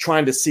man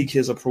trying to seek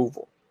his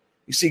approval.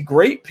 You see,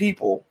 great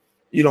people,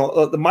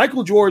 the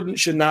Michael Jordan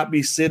should not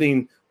be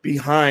sitting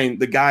behind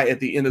the guy at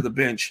the end of the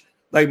bench.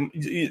 Like,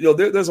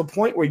 there's a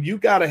point where you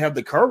got to have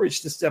the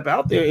courage to step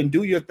out there and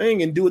do your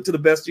thing and do it to the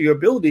best of your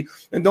ability.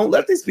 And don't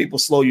let these people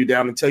slow you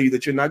down and tell you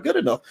that you're not good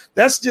enough.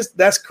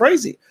 That's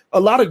crazy. A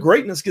lot of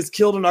greatness gets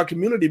killed in our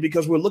community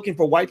because we're looking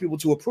for white people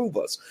to approve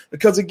us.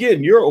 Because,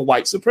 again, you're a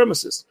white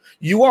supremacist.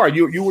 You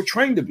were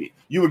trained to be.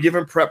 You were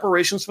given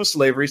preparations for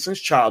slavery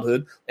since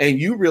childhood, and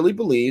you really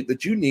believe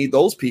that you need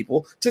those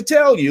people to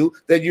tell you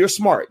that you're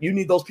smart. You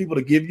need those people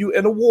to give you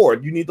an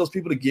award. You need those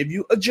people to give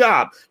you a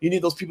job. You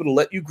need those people to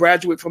let you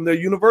graduate from their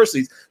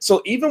universities.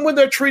 So even when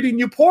they're treating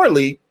you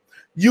poorly,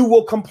 you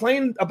will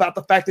complain about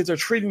the fact that they're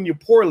treating you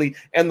poorly,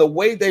 and the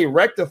way they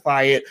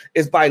rectify it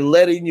is by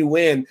letting you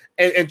in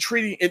and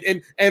treating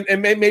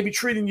and maybe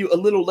treating you a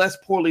little less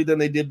poorly than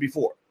they did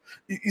before.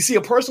 You see,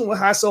 a person with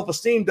high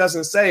self-esteem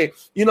doesn't say,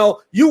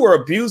 you were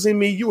abusing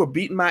me, you were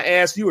beating my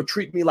ass, you were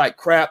treating me like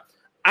crap.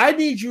 I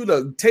need you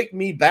to take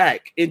me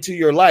back into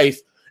your life.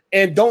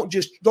 And don't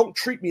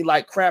treat me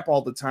like crap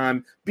all the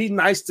time. Be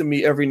nice to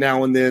me every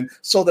now and then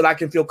so that I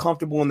can feel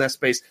comfortable in that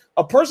space.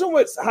 A person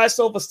with high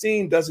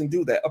self-esteem doesn't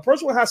do that. A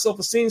person with high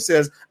self-esteem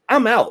says,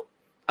 I'm out.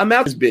 I'm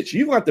out this bitch.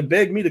 You have to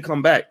beg me to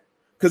come back,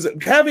 because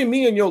having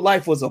me in your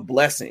life was a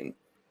blessing.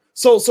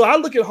 So I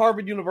look at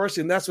Harvard University,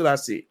 and that's what I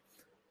see.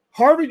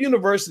 Harvard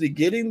University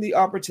getting the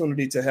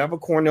opportunity to have a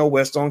Cornel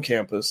West on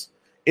campus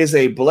is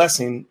a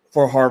blessing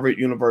for Harvard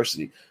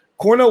University.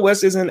 Cornel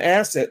West is an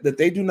asset that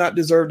they do not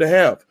deserve to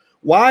have.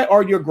 Why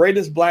are your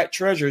greatest black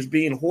treasures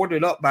being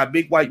hoarded up by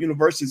big white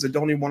universities that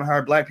don't even want to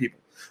hire black people?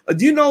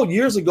 Do you know,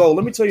 years ago,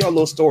 let me tell you a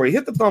little story.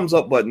 Hit the thumbs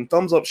up button,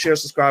 thumbs up, share,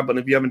 subscribe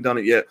button if you haven't done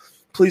it yet.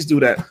 Please do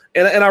that.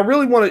 And I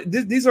really want to,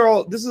 this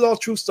is all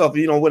true stuff.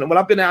 When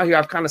I've been out here,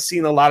 I've kind of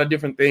seen a lot of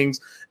different things.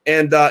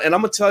 And I'm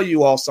going to tell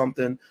you all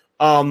something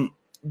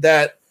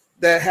that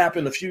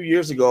happened a few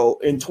years ago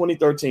in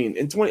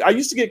 2013. I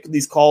used to get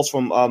these calls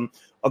from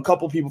a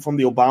couple people from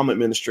the Obama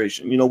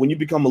administration. When you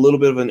become a little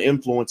bit of an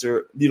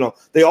influencer,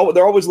 they're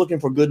always looking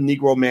for good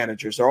Negro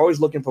managers. They're always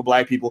looking for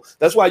black people.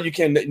 That's why you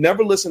can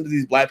never listen to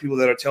these black people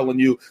that are telling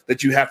you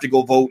that you have to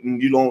go vote and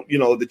you're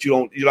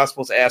not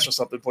supposed to ask for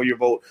something for your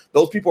vote.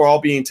 Those people are all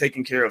being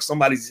taken care of.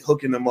 Somebody's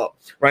hooking them up,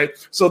 right?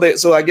 So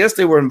I guess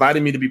they were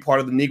inviting me to be part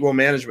of the Negro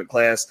management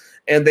class,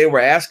 and they were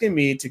asking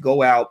me to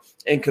go out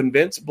and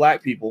convince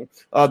black people,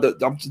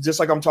 just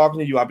like I'm talking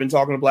to you. I've been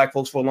talking to black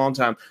folks for a long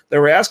time. They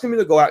were asking me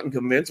to go out and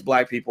convince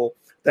black people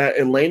that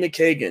Elena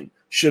Kagan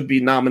should be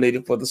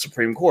nominated for the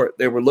Supreme Court.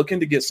 They were looking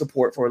to get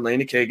support for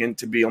Elena Kagan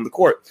to be on the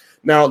court.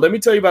 Now, let me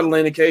tell you about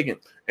Elena Kagan.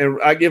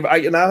 And I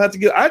have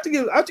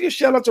to give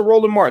shout out to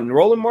Roland Martin.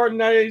 Roland Martin,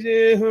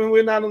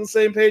 we're not on the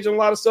same page on a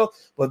lot of stuff,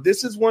 but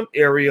this is one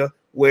area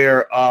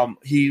where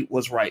he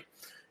was right.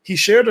 He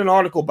shared an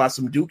article by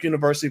some Duke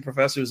University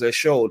professors that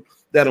showed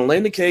that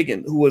Elena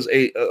Kagan, who was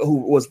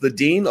the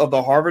dean of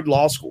the Harvard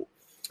Law School,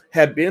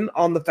 had been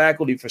on the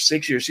faculty for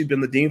 6 years. She'd been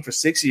the dean for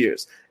 6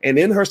 years. And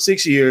in her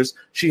 6 years,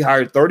 she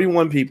hired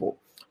 31 people.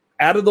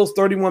 Out of those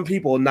 31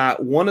 people,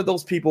 not one of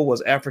those people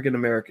was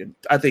African-American.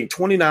 I think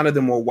 29 of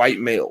them were white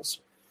males.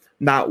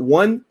 Not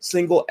one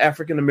single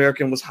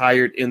African-American was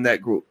hired in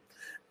that group.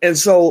 And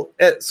so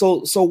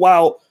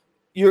while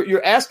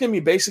you're asking me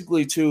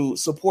basically to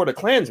support a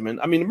Klansman,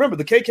 I mean, remember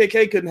the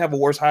KKK couldn't have a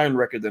worse hiring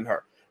record than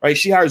her, right?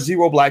 She hired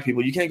 0 black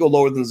people. You can't go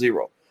lower than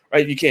 0,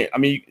 right? You can't. I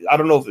mean, I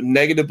don't know if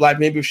negative black,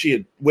 maybe if she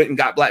had went and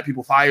got black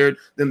people fired,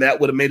 then that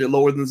would have made it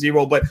lower than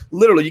 0. But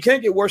literally, you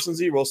can't get worse than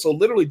 0. So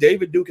literally,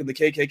 David Duke and the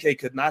KKK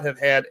could not have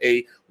had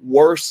a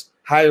worse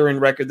hiring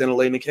record than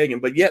Elena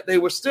Kagan, but yet they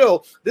were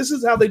still, this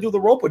is how they do the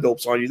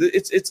rope-a-dopes on you.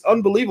 It's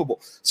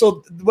unbelievable.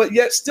 So, but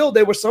yet still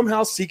they were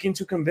somehow seeking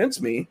to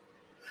convince me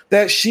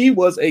that she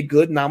was a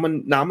good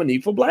nominee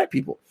for black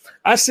people.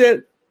 I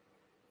said,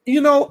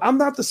 I'm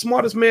not the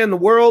smartest man in the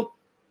world,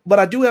 but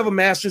I do have a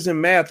master's in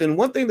math. And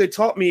one thing they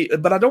taught me,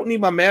 but I don't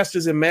need my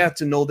master's in math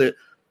to know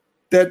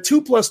that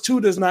 2 +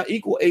 2 does not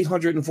equal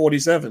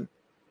 847.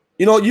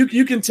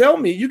 You can tell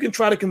me, you can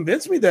try to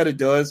convince me that it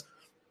does,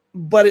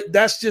 but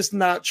that's just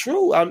not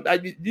true.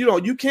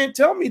 You can't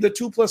tell me that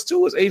 2 +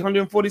 2 is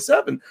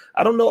 847.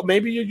 I don't know.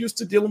 Maybe you're used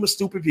to dealing with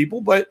stupid people,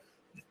 but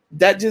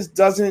that just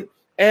doesn't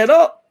add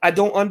up. I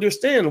don't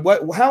understand.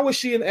 How is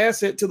she an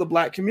asset to the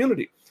black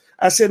community?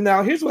 I said,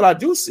 now here's what I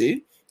do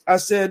see. I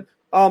said,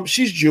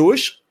 she's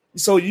Jewish.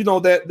 So,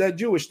 that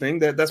Jewish thing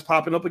that's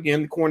popping up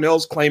again.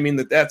 Cornel's claiming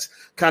that that's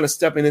kind of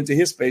stepping into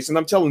his space. And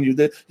I'm telling you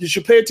that you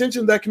should pay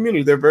attention to that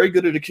community. They're very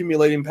good at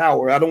accumulating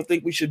power. I don't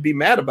think we should be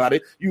mad about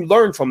it. You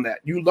learn from that.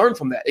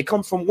 It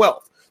comes from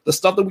wealth. The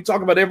stuff that we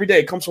talk about every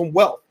day comes from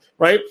wealth,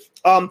 right?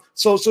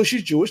 So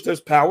she's Jewish.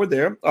 There's power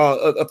there.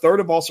 A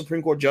third of all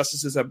Supreme Court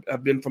justices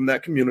have been from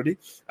that community.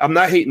 I'm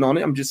not hating on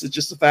it. It's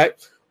just a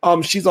fact.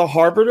 She's a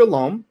Harvard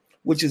alum,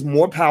 which is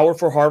more power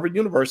for Harvard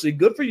University.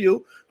 Good for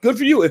you. Good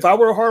for you. If I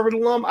were a Harvard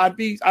alum, I'd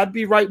be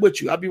right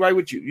with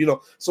you.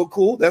 So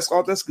cool.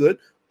 That's good.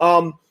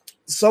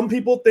 Some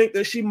people think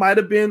that she might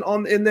have been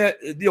in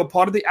that,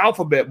 part of the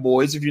Alphabet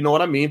Boys, if you know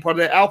what I mean, part of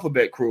the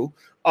Alphabet crew.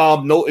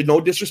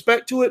 No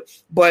disrespect to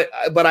it, but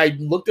I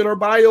looked at her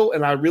bio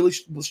and I really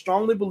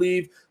strongly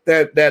believe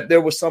that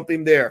there was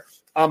something there.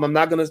 I'm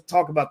not going to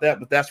talk about that,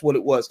 but that's what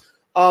it was.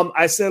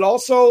 I said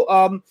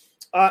also,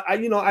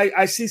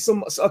 I see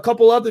a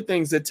couple other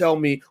things that tell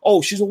me,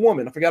 oh, she's a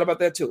woman. I forgot about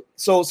that too.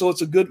 So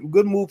it's a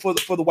good move for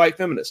the white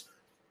feminists.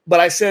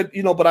 But I said,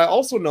 but I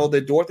also know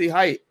that Dorothy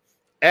Height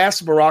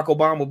asked Barack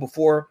Obama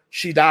before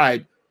she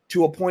died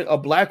to appoint a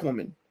black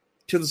woman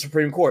to the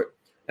Supreme Court.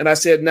 And I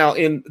said, now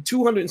in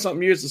 200 and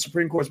something years the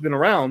Supreme Court's been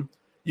around,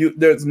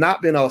 there's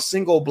not been a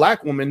single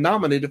black woman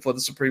nominated for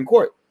the Supreme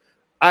Court.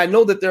 I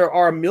know that there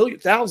are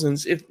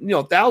thousands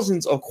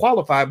of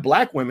qualified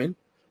black women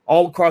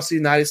all across the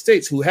United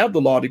States who have the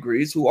law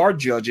degrees, who are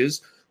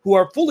judges, who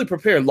are fully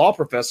prepared, law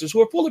professors,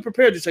 who are fully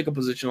prepared to take a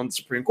position on the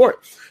Supreme Court.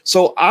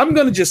 So I'm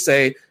going to just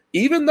say,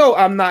 even though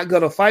I'm not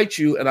going to fight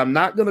you and I'm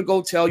not going to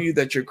go tell you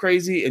that you're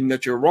crazy and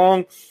that you're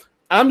wrong,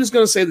 I'm just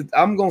going to say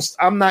that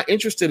I'm not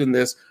interested in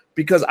this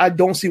because I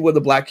don't see where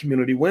the black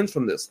community wins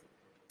from this.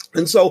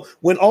 And so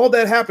when all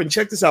that happened,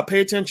 check this out,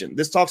 pay attention.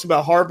 This talks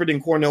about Harvard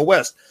and Cornel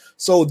West.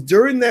 So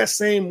during that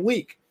same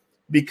week,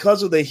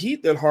 because of the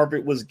heat that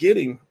Harvard was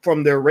getting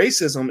from their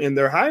racism in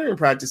their hiring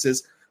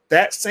practices,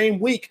 that same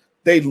week,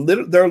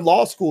 their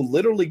law school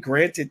literally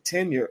granted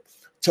tenure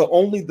to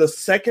only the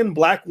second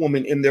black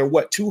woman in their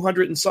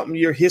 200 and something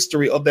year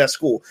history of that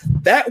school.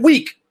 That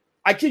week,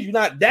 I kid you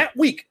not, that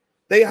week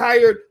they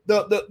hired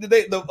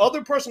the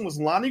other person was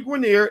Lonnie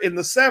Grenier in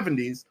the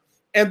 70s,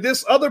 and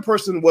this other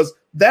person was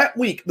that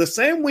week, the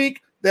same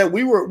week that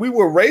we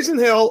were raising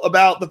hell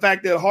about the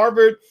fact that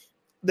Harvard,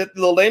 that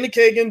Elena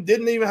Kagan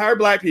didn't even hire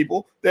black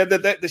people,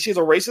 that she has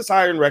a racist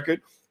hiring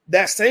record.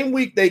 That same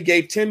week, they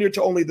gave tenure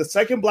to only the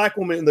second black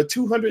woman in the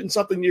 200 and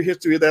something year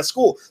history of that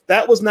school.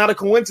 That was not a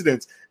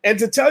coincidence. And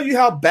to tell you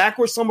how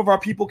backwards some of our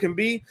people can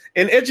be,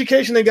 and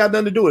education ain't got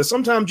nothing to do with it.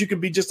 Sometimes you can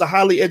be just a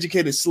highly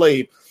educated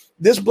slave.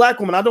 This black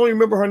woman, I don't even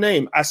remember her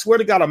name. I swear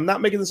to God, I'm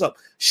not making this up.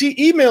 She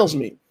emails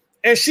me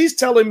and she's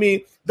telling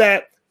me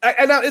that,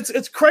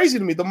 it's crazy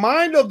to me. The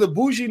mind of the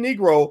bougie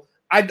Negro,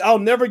 I'll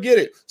never get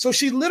it. So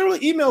she literally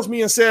emails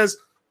me and says,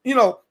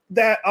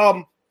 that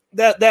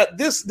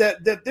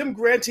them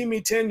granting me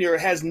tenure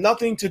has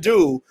nothing to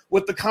do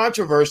with the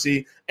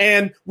controversy,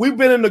 and we've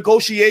been in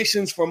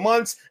negotiations for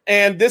months,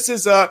 and this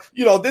is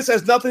this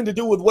has nothing to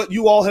do with what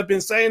you all have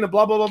been saying, and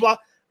blah blah blah blah.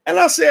 And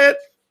I said,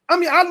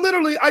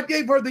 I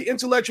gave her the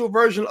intellectual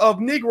version of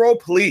Negro,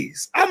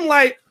 please. I'm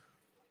like,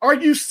 are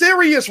you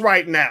serious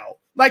right now?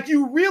 Like,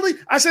 you really?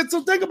 I said,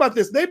 so think about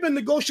this. They've been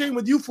negotiating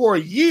with you for a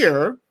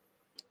year,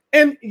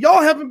 and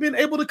y'all haven't been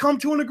able to come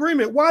to an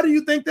agreement. Why do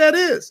you think that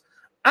is?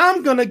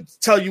 I'm going to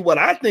tell you what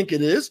I think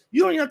it is.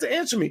 You don't even have to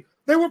answer me.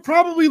 They were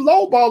probably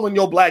lowballing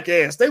your black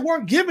ass. They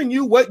weren't giving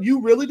you what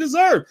you really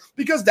deserve,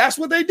 because that's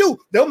what they do.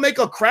 They'll make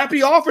a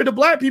crappy offer to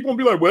black people and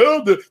be like,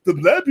 well, the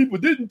black people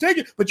didn't take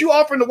it, but you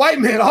offering the white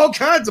man all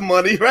kinds of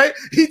money, right?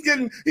 He's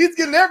getting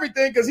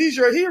everything because he's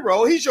your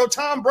hero. He's your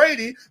Tom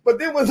Brady. But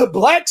then when the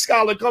black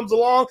scholar comes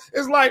along,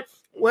 it's like,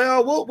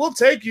 well, we'll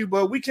take you,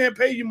 but we can't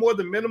pay you more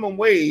than minimum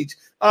wage.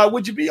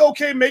 Would you be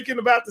okay making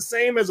about the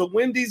same as a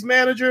Wendy's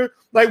manager?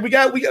 Like we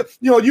got,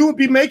 you would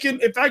be making,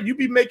 in fact, you'd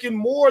be making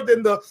more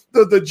than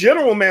the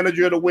general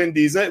manager of the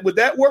Wendy's. Would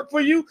that work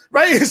for you?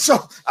 Right.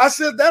 So I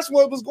said, that's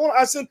what was going on.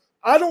 I said,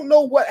 I don't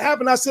know what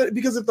happened. I said,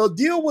 because if the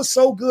deal was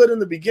so good in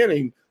the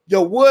beginning,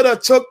 you would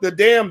have took the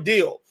damn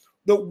deal.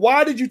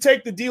 Why did you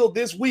take the deal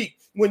this week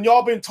when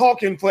y'all been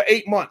talking for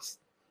 8 months?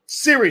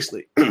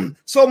 Seriously.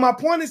 So my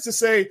point is to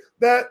say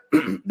that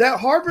that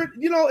Harvard,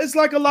 it's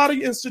like a lot of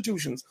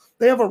institutions.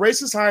 They have a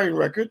racist hiring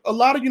record. A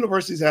lot of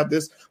universities have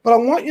this, but I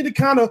want you to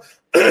kind of,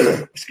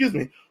 excuse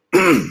me,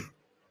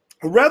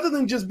 rather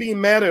than just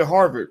being mad at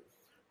Harvard,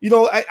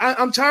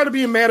 I'm tired of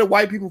being mad at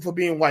white people for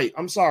being white.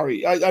 I'm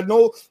sorry. I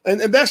know,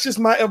 and that's just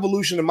my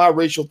evolution and my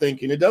racial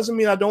thinking. It doesn't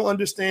mean I don't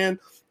understand.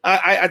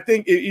 I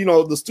think,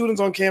 the students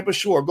on campus,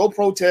 sure, go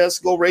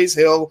protest, go raise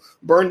hell,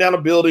 burn down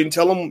a building,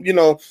 tell them,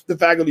 the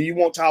faculty, you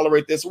won't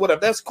tolerate this or whatever.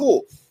 That's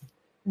cool.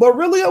 But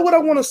really what I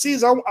want to see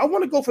is I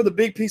want to go for the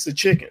big piece of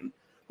chicken.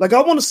 Like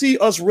I want to see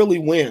us really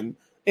win.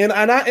 And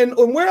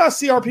where I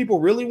see our people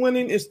really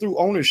winning is through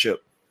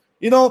ownership.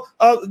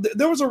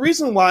 There was a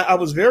reason why I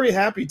was very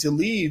happy to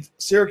leave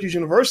Syracuse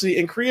University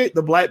and create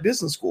the Black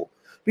Business School,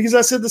 because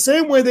I said the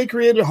same way they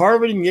created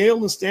Harvard and Yale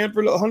and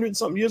Stanford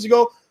 100-something years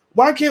ago,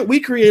 why can't we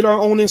create our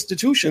own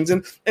institutions?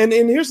 And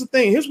here's the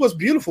thing. Here's what's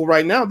beautiful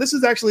right now. This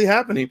is actually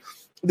happening.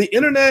 The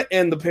internet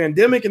and the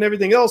pandemic and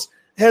everything else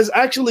has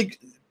actually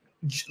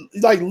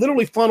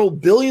literally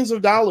funneled billions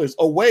of dollars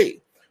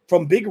away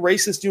from big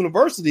racist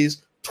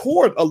universities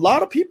toward a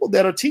lot of people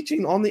that are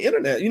teaching on the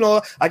internet.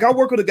 Like I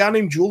work with a guy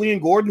named Julian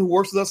Gordon who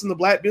works with us in the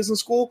Black Business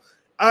School.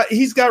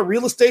 He's got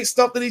real estate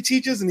stuff that he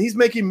teaches, and he's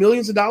making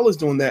millions of dollars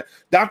doing that.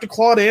 Dr.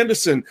 Claude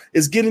Anderson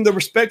is getting the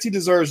respect he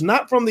deserves,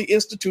 not from the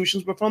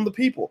institutions, but from the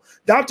people.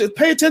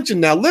 Pay attention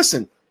now.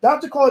 Listen,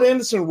 Dr. Claude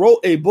Anderson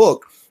wrote a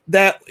book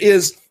that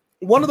is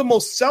one of the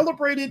most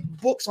celebrated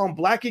books on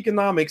Black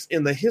economics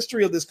in the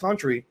history of this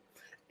country.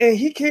 And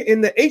he can't,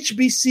 and the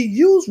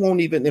HBCUs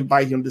won't even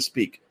invite him to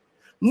speak.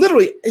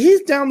 Literally,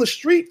 he's down the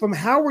street from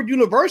Howard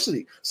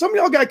University. Some of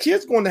y'all got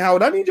kids going to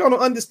Howard. I need y'all to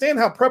understand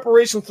how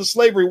preparation for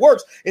slavery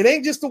works. It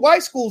ain't just the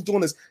white schools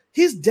doing this.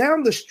 He's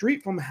down the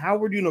street from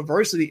Howard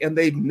University, and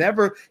they've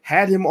never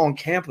had him on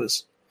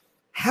campus.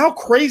 How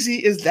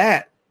crazy is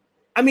that?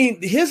 I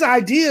mean, his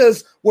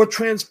ideas were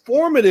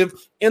transformative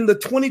in the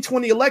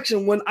 2020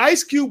 election when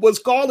Ice Cube was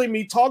calling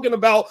me, talking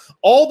about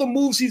all the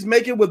moves he's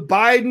making with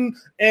Biden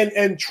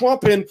and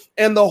Trump and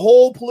the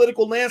whole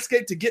political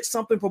landscape to get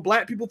something for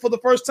Black people for the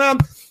first time.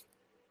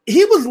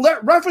 He was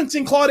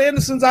referencing Claude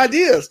Anderson's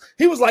ideas.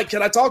 He was like,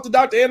 can I talk to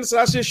Dr. Anderson?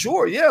 I said,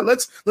 sure. Yeah,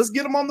 let's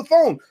get him on the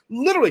phone.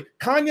 Literally,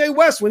 Kanye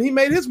West, when he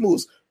made his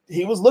moves,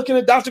 he was looking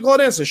at Dr. Claude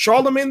Anderson.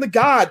 Charlemagne the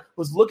God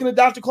was looking at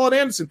Dr. Claude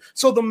Anderson.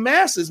 So the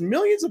masses,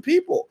 millions of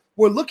people,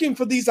 were looking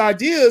for these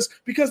ideas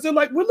because they're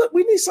like,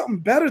 we need something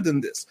better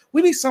than this.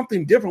 We need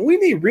something different. We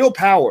need real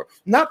power,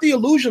 not the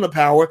illusion of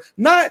power,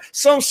 not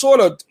some sort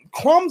of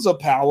crumbs of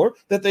power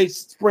that they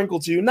sprinkle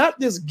to you, not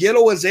this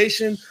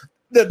ghettoization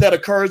that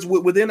occurs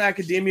within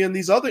academia and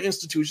these other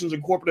institutions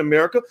in corporate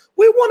America.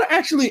 We want to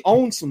actually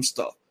own some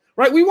stuff.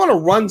 Right? We want to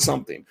run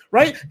something,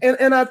 right?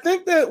 And I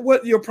think that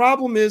what your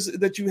problem is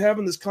that you have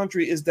in this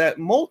country is that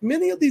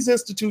many of these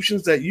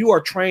institutions that you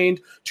are trained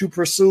to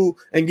pursue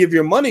and give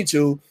your money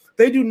to,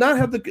 they do not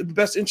have the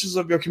best interests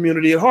of your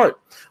community at heart.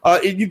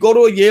 If you go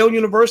to a Yale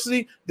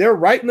University, they're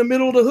right in the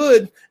middle of the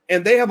hood,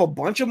 and they have a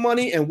bunch of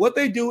money. And what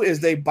they do is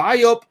they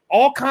buy up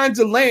all kinds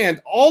of land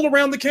all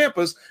around the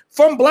campus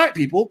from Black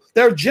people.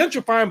 They're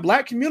gentrifying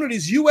Black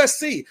communities.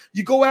 USC,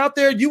 you go out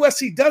there,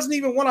 USC doesn't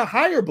even want to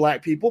hire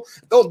Black people.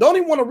 Don't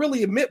even want to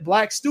really admit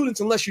Black students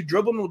unless you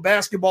dribble them with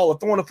basketball or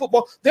throwing a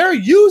football. They're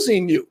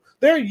using you.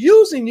 They're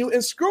using you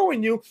and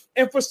screwing you.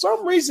 And for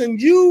some reason,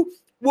 you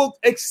will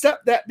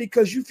accept that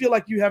because you feel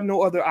like you have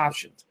no other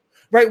options,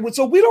 right?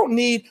 So we don't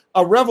need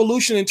a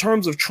revolution in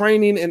terms of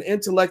training and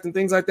intellect and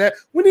things like that.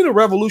 We need a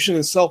revolution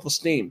in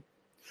self-esteem.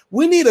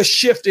 We need a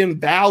shift in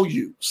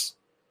values,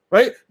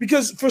 right?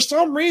 Because for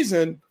some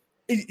reason,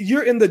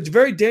 you're in the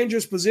very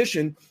dangerous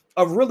position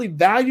of really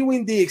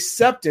valuing the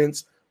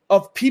acceptance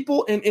of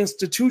people and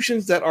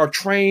institutions that are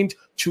trained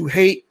to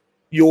hate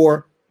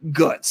your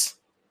guts.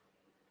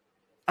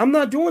 I'm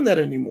not doing that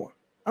anymore.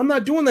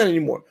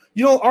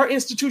 Our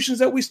institutions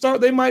that we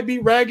start, they might be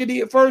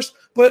raggedy at first,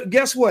 but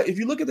guess what? If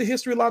you look at the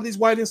history of a lot of these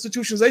white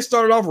institutions, they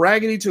started off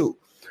raggedy too.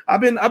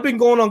 I've been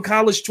going on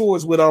college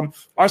tours with our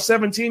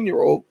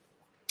 17-year-old.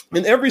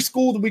 In every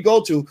school that we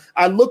go to,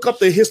 I look up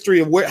the history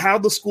of how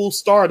the school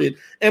started.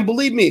 And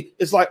believe me,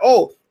 it's like,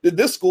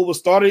 this school was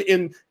started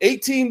in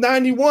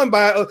 1891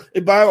 by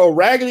a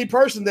raggedy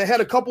person that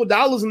had a couple of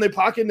dollars in their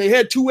pocket, and they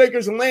had 2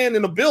 acres of land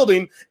in a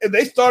building, and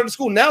they started the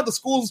school. Now the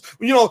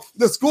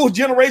school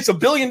generates $1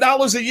 billion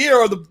a year,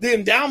 or the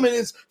endowment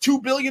is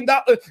 $2 billion.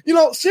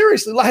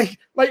 Seriously,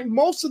 like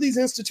most of these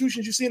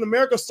institutions you see in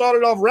America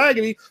started off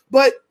raggedy,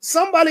 but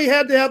somebody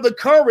had to have the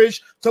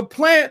courage to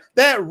plant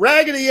that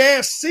raggedy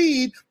ass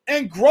seed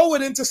and grow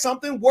it into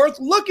something worth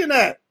looking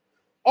at.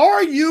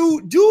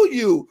 Do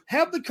you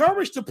have the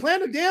courage to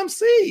plant a damn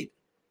seed?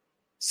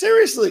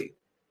 Seriously.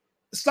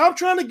 Stop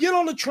trying to get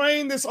on a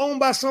train that's owned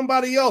by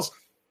somebody else.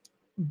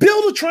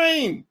 Build a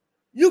train.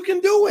 You can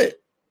do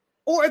it.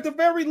 Or at the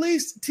very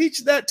least,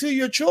 teach that to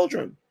your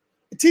children.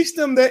 Teach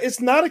them that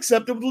it's not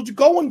acceptable to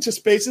go into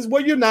spaces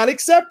where you're not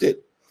accepted.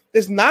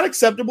 It's not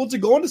acceptable to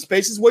go into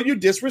spaces where you're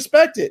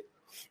disrespected.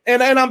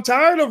 And I'm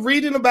tired of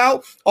reading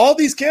about all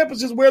these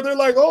campuses where they're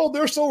like, oh,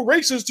 they're so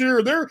racist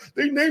here.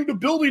 They named a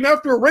building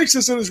after a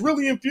racist and it's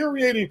really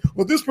infuriating.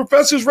 Well, this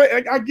professor's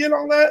I get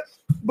all that,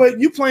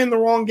 but you playing the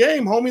wrong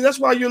game, homie. That's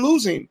why you're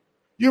losing.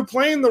 You're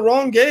playing the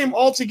wrong game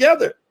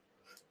altogether.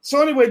 So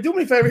anyway, do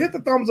me a favor, hit the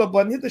thumbs up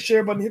button, hit the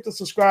share button, hit the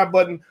subscribe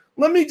button.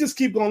 Let me just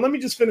keep going. Let me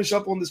just finish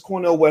up on this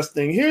Cornel West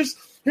thing. Here's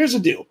the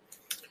deal.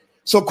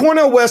 So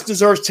Cornel West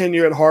deserves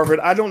tenure at Harvard.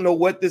 I don't know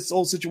what this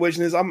whole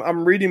situation is.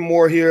 I'm reading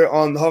more here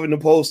on the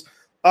Huffington Post.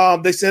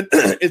 They said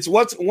it's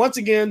once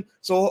again.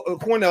 So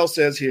Cornel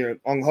says here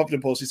on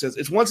Huffington Post, he says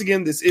it's once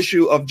again this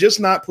issue of just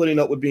not putting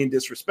up with being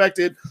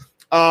disrespected.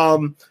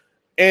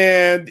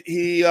 And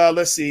he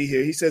let's see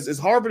here. He says, is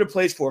Harvard a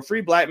place for a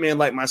free black man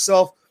like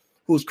myself,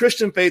 whose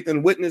Christian faith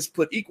and witness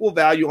put equal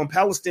value on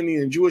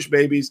Palestinian and Jewish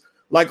babies,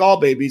 like all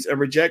babies, and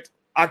reject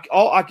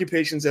all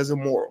occupations as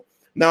immoral?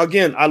 Now,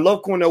 again, I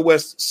love Cornel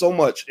West so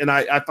much, and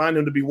I find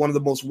him to be one of the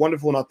most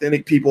wonderful and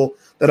authentic people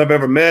that I've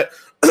ever met.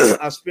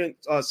 I've spent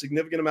a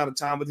significant amount of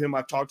time with him.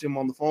 I've talked to him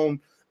on the phone.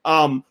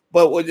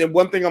 But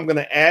one thing I'm going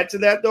to add to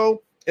that,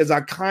 though, is I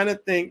kind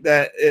of think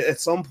that at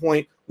some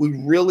point we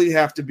really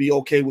have to be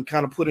okay with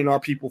kind of putting our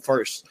people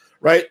first,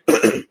 right?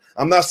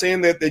 I'm not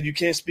saying that you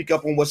can't speak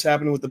up on what's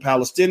happening with the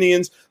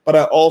Palestinians, but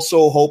I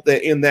also hope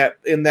that in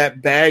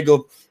that bag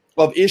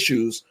of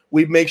issues,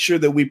 we make sure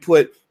that we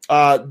put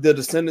the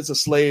descendants of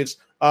slaves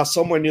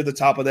somewhere near the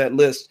top of that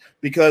list,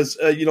 because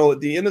at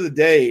the end of the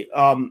day,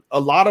 a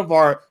lot of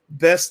our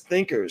best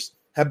thinkers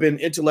have been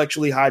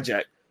intellectually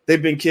hijacked.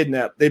 They've been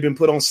kidnapped. They've been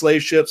put on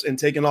slave ships and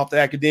taken off to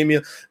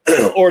academia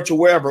or to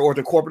wherever, or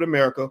to corporate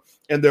America,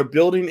 and they're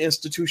building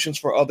institutions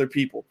for other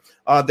people.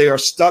 They are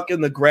stuck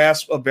in the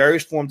grasp of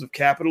various forms of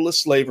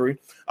capitalist slavery,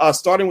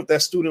 starting with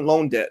that student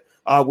loan debt.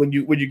 When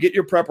you get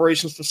your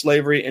preparations for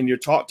slavery and you're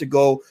taught to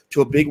go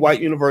to a big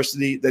white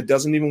university that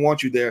doesn't even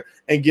want you there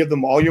and give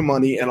them all your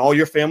money and all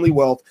your family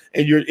wealth,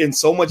 and you're in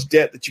so much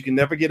debt that you can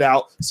never get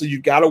out. So you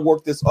got to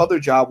work this other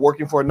job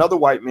working for another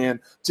white man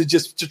to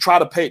try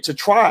to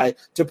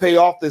pay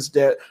off this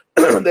debt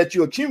that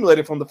you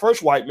accumulated from the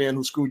first white man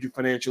who screwed you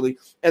financially.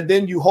 And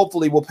then you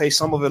hopefully will pay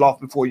some of it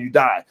off before you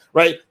die,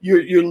 right?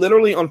 You're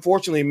literally,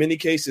 unfortunately, in many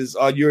cases,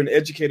 you're an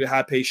educated,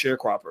 high paid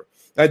sharecropper.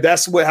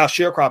 That's how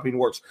sharecropping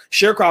works.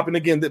 Sharecropping,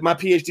 again, my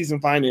PhD's in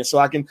finance, so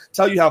I can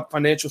tell you how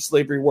financial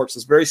slavery works.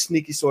 It's a very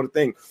sneaky sort of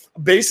thing.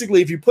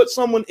 Basically, if you put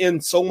someone in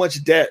so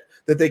much debt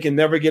that they can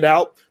never get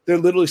out, they're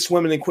literally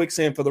swimming in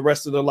quicksand for the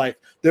rest of their life.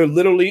 They're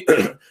literally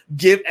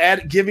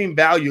giving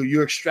value.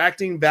 You're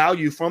extracting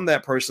value from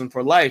that person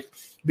for life,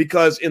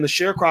 because in the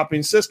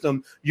sharecropping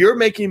system, you're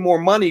making more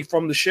money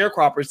from the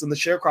sharecroppers than the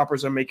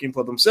sharecroppers are making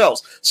for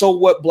themselves. So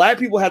what black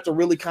people have to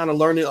really kind of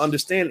learn and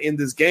understand in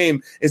this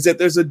game is that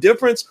there's a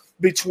difference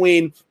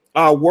between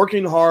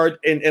working hard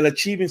and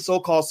achieving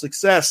so-called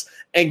success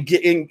and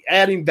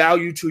adding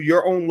value to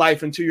your own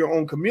life and to your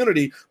own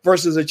community,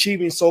 versus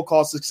achieving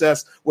so-called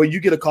success where you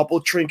get a couple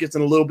of trinkets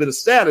and a little bit of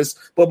status,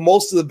 but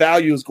most of the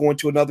value is going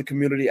to another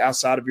community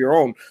outside of your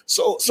own.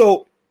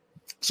 So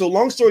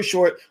long story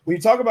short, when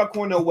you talk about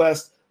Cornel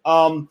West,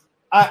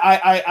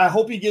 I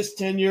hope he gets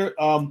tenure.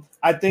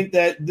 I think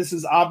that this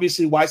is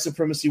obviously white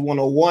supremacy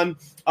 101.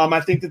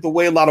 I think that the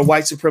way a lot of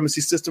white supremacy,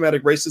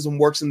 systematic racism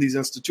works in these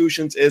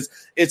institutions is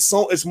it's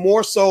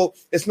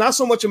not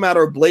so much a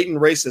matter of blatant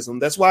racism.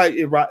 That's why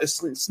it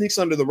sneaks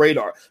under the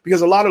radar,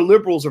 because a lot of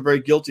liberals are very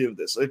guilty of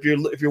this. If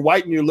you're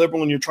white and you're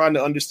liberal and you're trying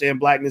to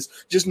understand blackness,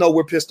 just know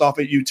we're pissed off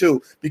at you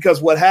too.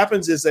 Because what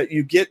happens is that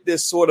you get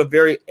this sort of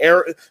very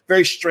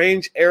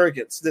strange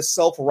arrogance, this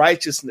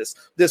self-righteousness,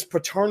 this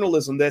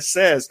paternalism that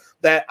says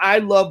that I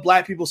love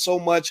black people so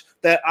much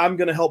that I'm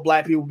going to help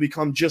black people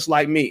become just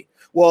like me.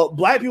 Well,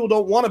 black people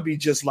don't want to be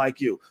just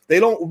like you.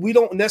 We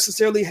don't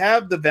necessarily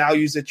have the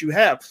values that you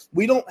have.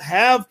 We don't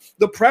have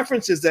the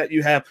preferences that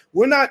you have.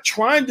 We're not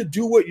trying to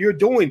do what you're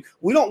doing.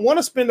 We don't want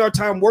to spend our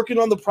time working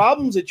on the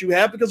problems that you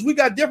have, because we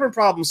got different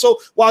problems. So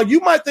while you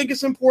might think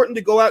it's important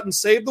to go out and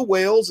save the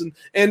whales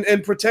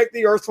and protect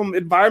the earth from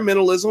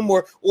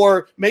environmentalism,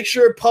 or make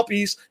sure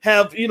puppies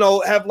have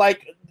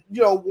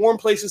warm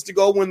places to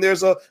go when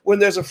there's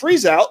a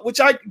freeze out,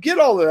 which I get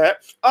all of that.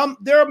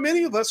 There are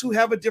many of us who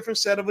have a different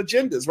set of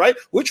agendas, right?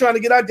 We're trying to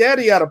get our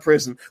daddy out of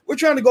prison. We're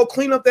trying to go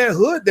clean up that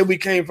hood that we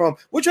came from.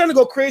 We're trying to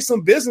go create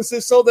some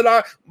businesses so that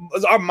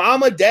our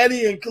mama,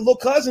 daddy, and little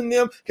cousin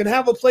them can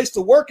have a place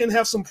to work and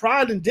have some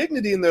pride and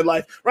dignity in their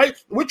life, right?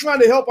 We're trying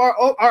to help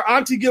our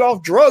auntie get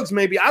off drugs,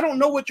 maybe. I don't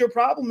know what your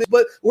problem is,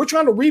 but we're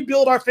trying to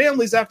rebuild our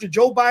families after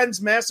Joe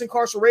Biden's mass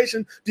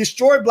incarceration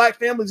destroyed black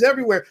families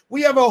everywhere.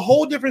 We have a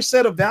whole different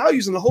set of values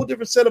and a whole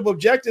different set of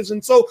objectives.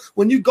 And so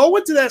when you go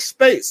into that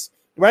space,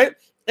 right,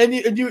 and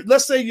you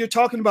let's say you're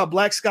talking about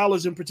black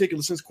scholars in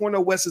particular, since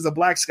Cornel West is a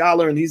black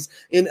scholar and he's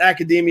in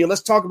academia,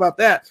 let's talk about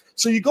that.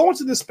 So you go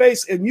into this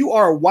space and you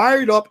are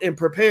wired up and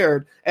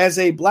prepared as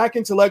a black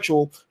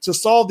intellectual to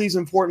solve these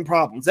important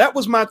problems. That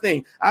was my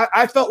thing.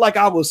 I felt like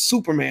I was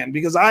Superman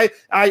because I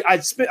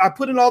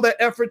put in all that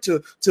effort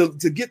to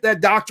get that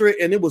doctorate,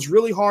 and it was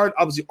really hard.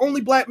 I was the only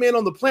black man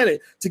on the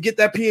planet to get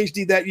that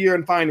PhD that year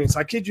in finance.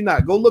 I kid you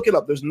not. Go look it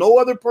up. There's no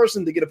other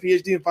person to get a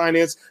PhD in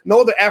finance, no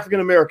other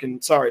African American,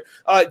 to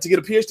get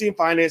a PhD in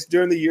finance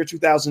during the year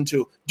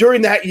 2002.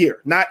 During that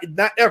year, not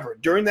ever,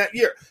 during that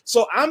year.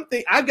 So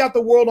I got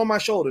the world on my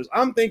shoulders.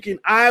 I'm thinking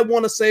I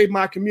want to save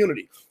my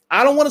community.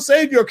 I don't want to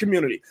save your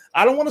community.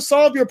 I don't want to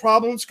solve your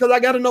problems because I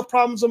got enough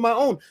problems of my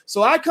own.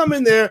 So I come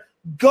in there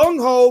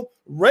gung-ho,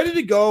 ready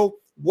to go,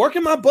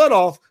 working my butt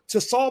off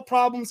to solve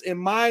problems in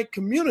my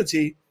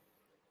community,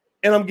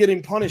 and I'm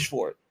getting punished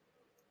for it,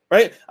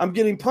 right? I'm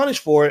getting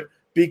punished for it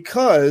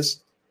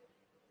because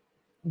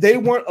they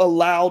weren't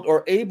allowed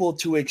or able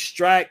to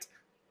extract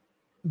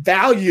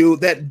value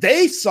that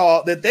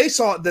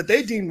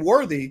they deemed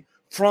worthy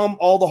from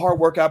all the hard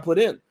work I put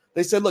in.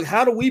 They said, look,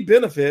 how do we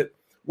benefit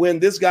when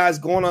this guy's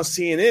going on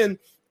CNN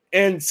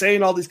and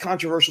saying all these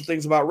controversial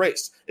things about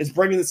race? It's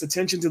bringing this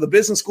attention to the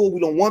business school. We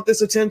don't want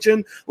this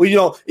attention.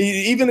 Well,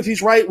 even if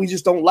he's right, we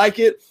just don't like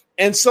it.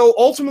 And so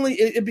ultimately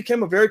it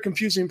became a very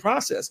confusing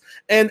process.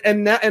 And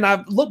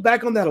I've looked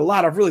back on that a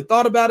lot. I've really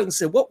thought about it and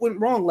said, what went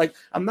wrong? Like,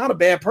 I'm not a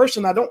bad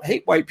person. I don't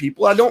hate white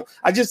people. I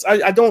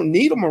don't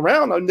need them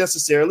around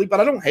necessarily, but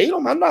I don't hate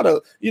them. I'm not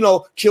a,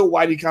 kill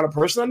whitey kind of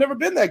person. I've never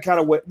been that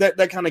kind of way,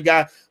 that kind of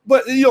guy.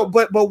 But,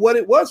 but what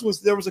it was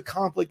there was a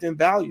conflict in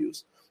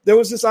values. There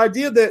was this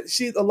idea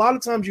that a lot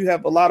of times you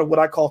have a lot of what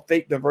I call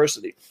fake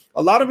diversity.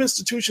 A lot of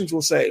institutions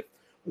will say,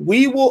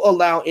 we will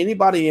allow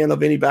anybody in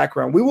of any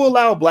background. We will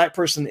allow a black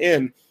person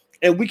in,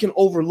 and we can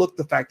overlook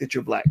the fact that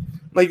you're black.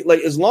 Like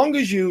as long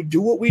as you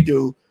do what we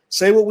do,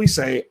 say what we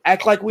say,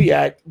 act like we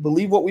act,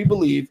 believe what we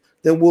believe,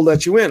 then we'll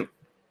let you in.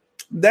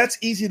 That's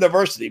easy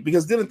diversity,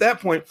 because then at that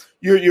point,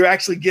 you're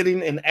actually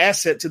getting an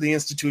asset to the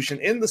institution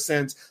in the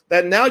sense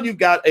that now you've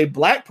got a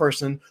black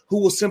person who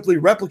will simply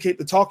replicate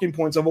the talking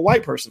points of a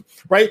white person,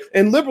 right?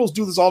 And liberals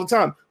do this all the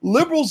time.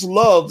 Liberals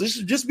love, this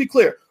should just be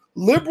clear,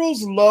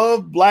 liberals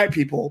love black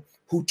people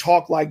who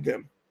talk like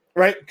them,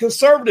 right?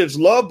 Conservatives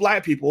love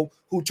black people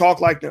who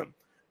talk like them.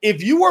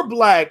 If you were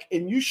black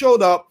and you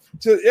showed up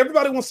to,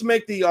 everybody wants to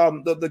make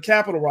the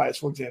Capitol riots,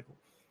 for example.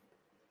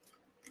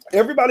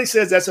 Everybody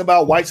says that's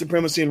about white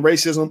supremacy and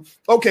racism.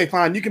 Okay,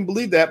 fine, you can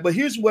believe that, but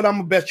here's what I'm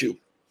gonna bet you.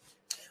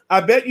 I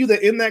bet you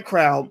that in that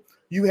crowd,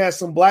 you had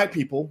some black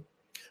people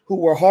who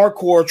were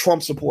hardcore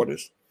Trump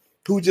supporters,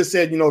 who just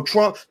said,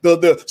 Trump,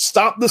 the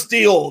stop the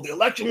steal, the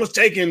election was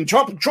taken,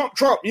 Trump,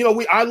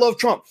 I love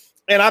Trump.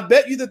 And I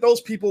bet you that those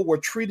people were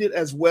treated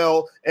as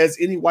well as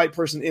any white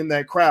person in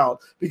that crowd,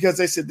 because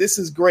they said, this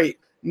is great.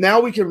 Now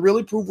we can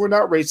really prove we're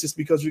not racist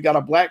because we got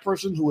a black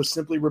person who is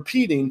simply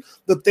repeating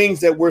the things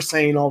that we're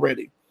saying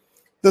already.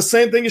 The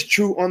same thing is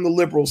true on the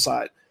liberal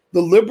side.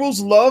 The liberals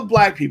love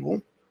black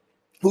people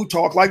who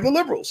talk like the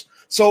liberals.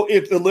 So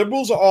if the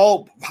liberals are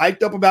all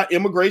hyped up about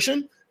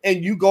immigration,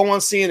 and you go on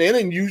CNN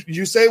and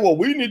you say, well,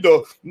 we need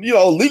to,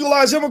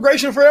 legalize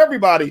immigration for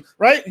everybody,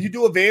 right? You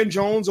do a Van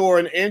Jones or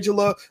an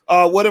Angela,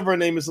 whatever her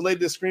name is, the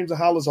lady that screams and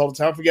hollers all the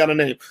time. I forgot her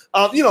name.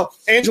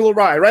 Angela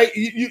Rye, right?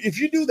 If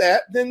you do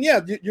that, then yeah,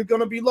 you're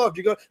going to be loved.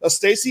 You're going to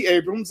Stacey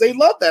Abrams. They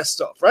love that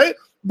stuff, right?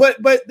 But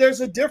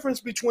there's a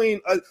difference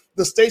between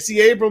the Stacey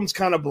Abrams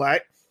kind of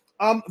black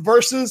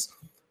versus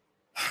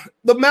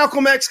the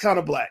Malcolm X kind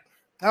of black.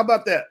 How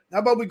about that? How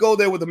about we go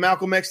there with the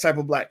Malcolm X type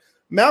of black?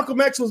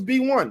 Malcolm X was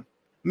B1.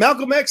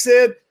 Malcolm X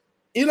said,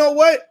 you know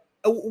what?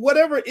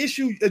 Whatever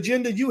issue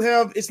agenda you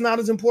have, it's not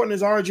as important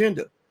as our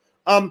agenda.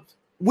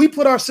 We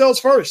put ourselves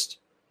first.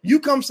 You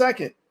come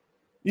second.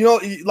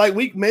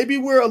 Maybe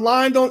we're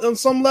aligned on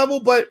some level,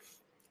 but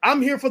I'm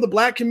here for the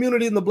black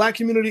community and the black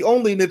community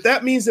only. And if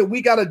that means that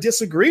we got to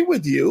disagree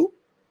with you,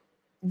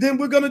 then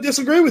we're going to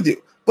disagree with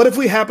you. But if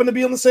we happen to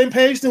be on the same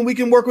page, then we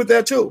can work with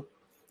that too.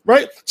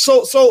 Right.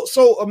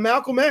 So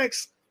Malcolm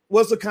X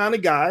was the kind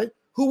of guy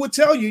who would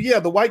tell you, yeah,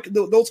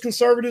 those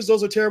conservatives,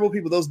 those are terrible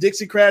people, those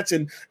Dixiecrats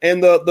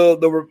and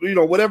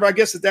the whatever. I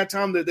guess at that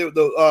time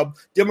the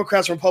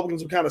Democrats and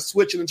Republicans were kind of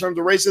switching in terms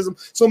of racism.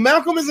 So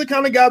Malcolm is the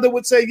kind of guy that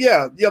would say,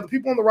 yeah, the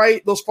people on the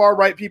right, those far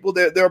right people,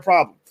 they're a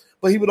problem.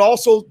 But he would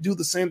also do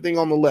the same thing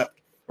on the left,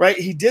 right?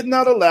 He did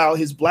not allow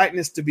his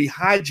blackness to be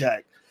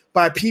hijacked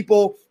by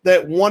people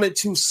that wanted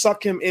to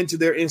suck him into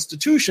their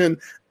institution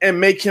and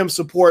make him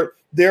support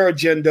their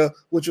agenda,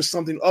 which was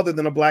something other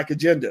than a black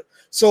agenda.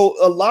 So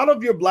a lot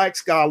of your black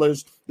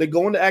scholars that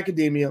go into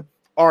academia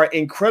are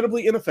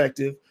incredibly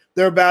ineffective.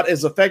 They're about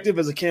as effective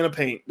as a can of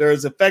paint. They're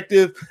as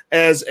effective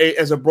as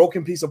a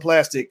broken piece of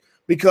plastic,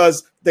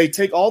 because they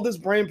take all this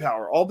brain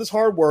power, all this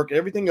hard work,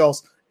 everything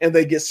else, and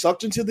they get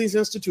sucked into these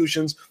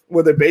institutions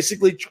where they're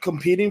basically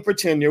competing for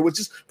tenure, which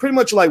is pretty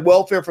much like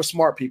welfare for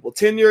smart people.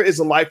 Tenure is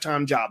a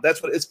lifetime job.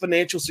 That's what it's,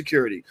 financial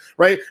security,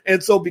 right?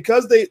 And so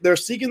because they're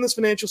seeking this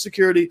financial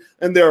security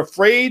and they're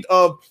afraid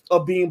of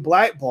being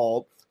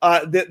blackballed,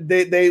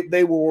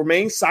 they will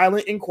remain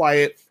silent and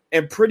quiet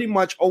and pretty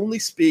much only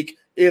speak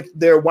if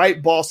their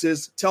white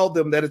bosses tell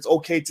them that it's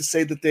okay to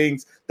say the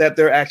things that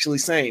they're actually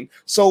saying.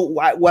 So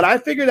what I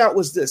figured out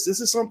was this. This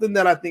is something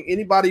that I think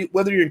anybody,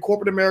 whether you're in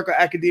corporate America,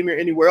 academia, or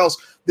anywhere else,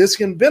 this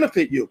can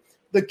benefit you.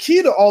 The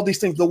key to all these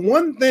things, the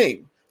one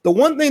thing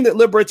that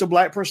liberates a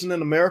black person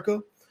in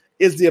America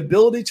is the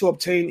ability to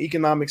obtain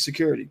economic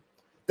security.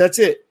 That's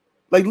it.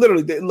 Like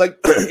literally, like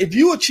if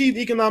you achieve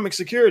economic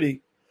security,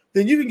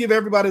 then you can give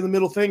everybody the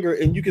middle finger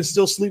and you can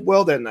still sleep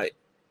well that night.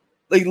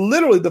 Like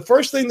literally the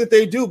first thing that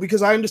they do,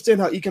 because I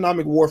understand how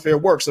economic warfare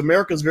works.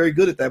 America is very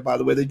good at that, by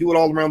the way. They do it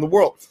all around the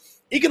world.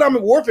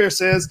 Economic warfare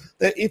says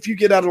that if you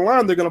get out of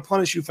line, they're going to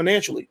punish you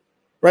financially,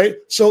 right?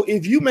 So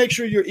if you make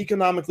sure you're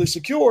economically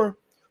secure,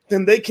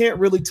 then they can't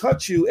really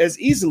touch you as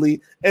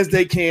easily as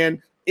they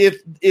can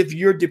if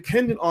you're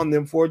dependent on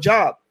them for a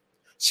job.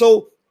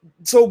 So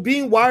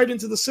being wired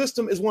into the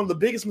system is one of the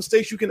biggest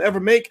mistakes you can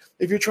ever make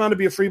if you're trying to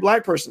be a free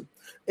black person.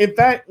 In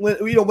fact,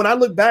 when I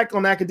look back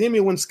on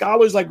academia, when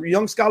scholars, like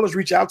young scholars,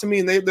 reach out to me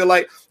and they're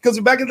like, because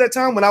back at that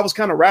time when I was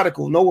kind of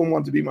radical, no one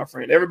wanted to be my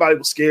friend. Everybody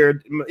was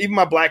scared. Even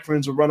my black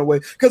friends would run away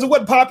because it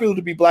wasn't popular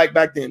to be black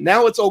back then.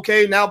 Now it's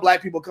okay. Now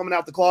black people coming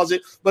out the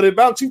closet. But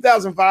about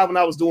 2005, when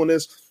I was doing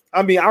this,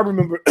 I mean, I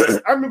remember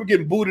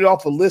getting booted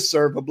off a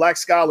listserv of black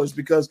scholars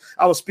because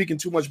I was speaking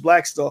too much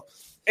black stuff.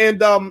 And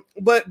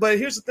but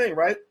here's the thing,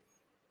 right?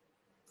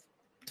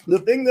 The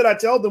thing that I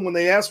tell them when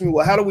they ask me,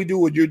 well, how do we do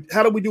what you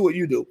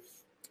do?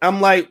 I'm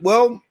like,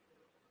 well,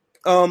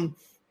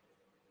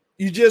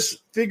 you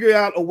just figure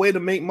out a way to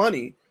make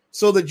money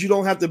so that you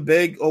don't have to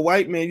beg a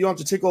white man. You don't have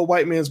to tickle a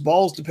white man's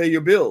balls to pay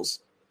your bills.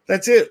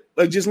 That's it.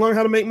 Like, just learn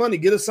how to make money,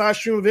 get a side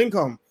stream of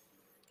income.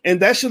 And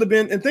that should have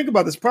been, and think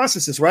about this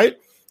processes, right?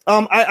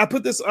 I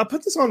put this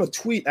on a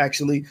tweet,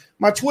 actually.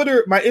 My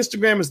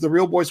Instagram is The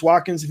Real Boyce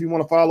Watkins, if you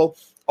want to follow.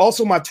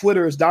 Also, my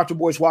Twitter is Dr.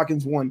 Boyce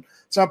Watkins 1.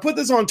 So I put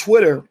this on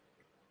Twitter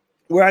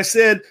where I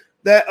said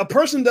that a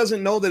person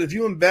doesn't know that if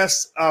you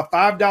invest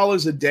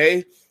 $5 a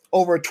day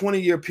over a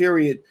 20-year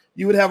period,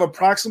 you would have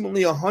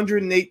approximately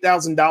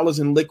 $108,000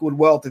 in liquid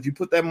wealth if you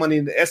put that money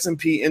in the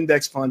S&P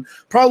index fund,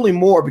 probably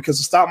more because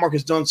the stock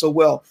market's done so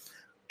well.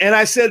 And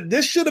I said,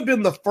 this should have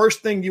been the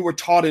first thing you were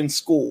taught in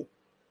school.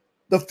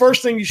 The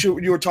first thing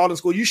you were taught in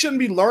school. You shouldn't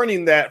be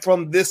learning that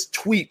from this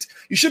tweet.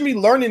 You shouldn't be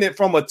learning it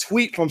from a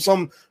tweet from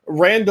some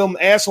random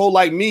asshole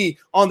like me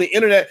on the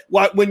internet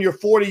when you're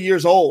 40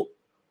 years old.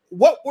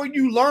 What were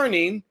you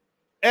learning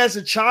as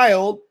a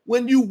child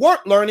when you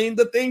weren't learning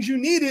the things you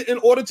needed in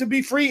order to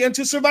be free and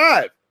to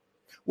survive?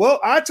 Well,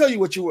 I tell you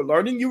what you were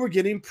learning. You were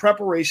getting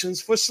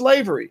preparations for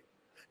slavery.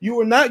 You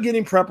were not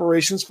getting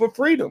preparations for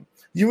freedom.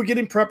 You were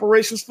getting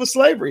preparations for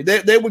slavery.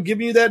 They were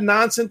giving you that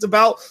nonsense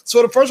about,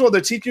 sort of, first of all,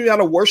 they're teaching you how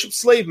to worship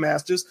slave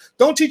masters.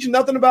 Don't teach you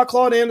nothing about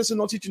Claude Anderson.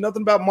 Don't teach you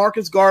nothing about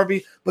Marcus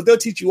Garvey, but they'll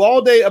teach you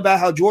all day about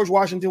how George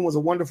Washington was a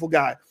wonderful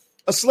guy.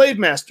 A slave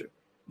master.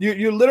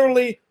 You're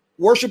literally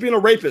worshiping a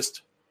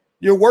rapist.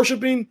 You're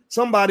worshiping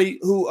somebody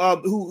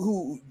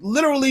who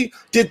literally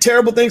did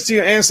terrible things to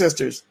your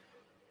ancestors.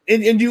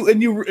 And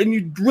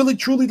you really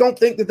truly don't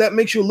think that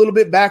makes you a little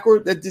bit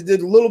backward, that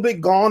did a little bit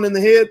gone in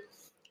the head,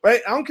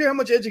 right? I don't care how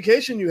much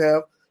education you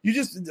have. You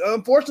just,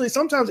 unfortunately,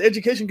 sometimes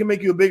education can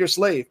make you a bigger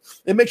slave.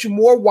 It makes you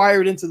more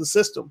wired into the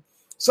system.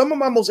 Some of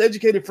my most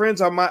educated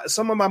friends are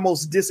some of my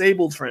most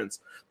disabled friends.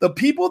 The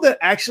people that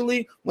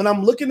actually, when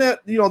I'm looking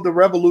at, the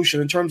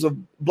revolution in terms of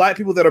black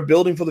people that are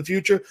building for the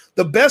future,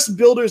 the best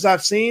builders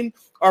I've seen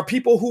are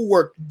people who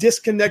were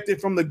disconnected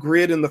from the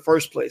grid in the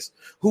first place,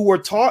 who were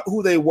taught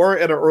who they were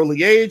at an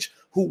early age,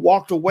 who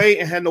walked away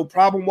and had no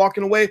problem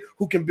walking away,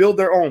 who can build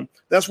their own.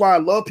 That's why I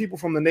love people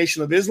from the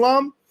Nation of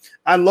Islam.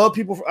 I love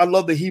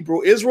the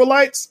Hebrew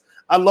Israelites.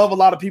 I love a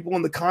lot of people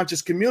in the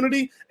conscious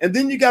community. And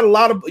then you got a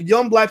lot of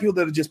young black people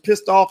that are just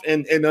pissed off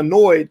and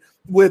annoyed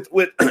with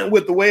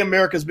the way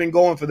America's been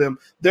going for them.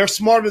 They're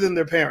smarter than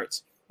their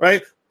parents,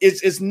 right?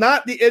 It's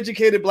not the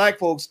educated black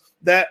folks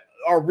that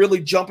are really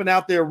jumping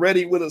out there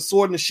ready with a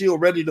sword and a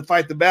shield, ready to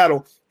fight the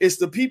battle. It's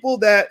the people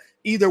that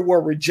either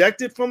were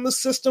rejected from the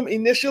system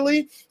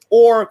initially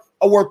or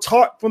were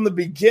taught from the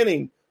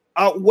beginning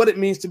what it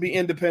means to be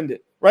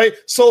independent. Right.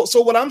 So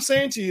what I'm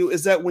saying to you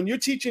is that when you're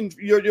teaching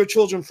your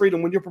children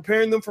freedom, when you're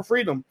preparing them for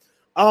freedom,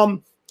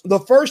 the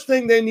first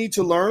thing they need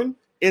to learn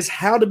is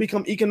how to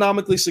become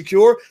economically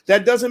secure.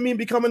 That doesn't mean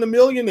becoming a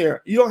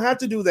millionaire. You don't have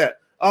to do that.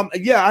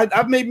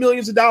 I've made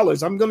millions of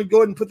dollars. I'm going to go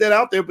ahead and put that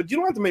out there, but you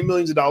don't have to make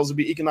millions of dollars to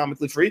be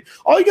economically free.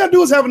 All you got to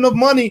do is have enough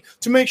money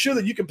to make sure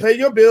that you can pay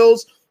your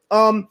bills.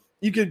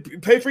 You can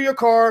pay for your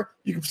car.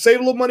 You can save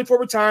a little money for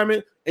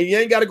retirement, and you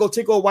ain't got to go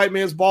tickle a white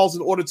man's balls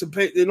in order to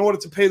pay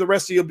the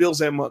rest of your bills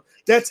that month.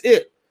 That's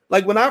it.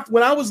 Like when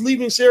I was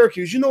leaving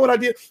Syracuse, you know what I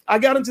did? I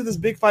got into this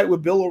big fight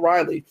with Bill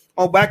O'Reilly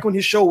back when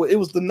his show, it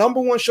was the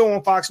 #1 show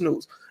on Fox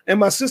News. And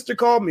my sister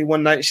called me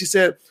one night. She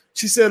said,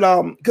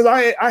 because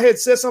I had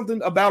said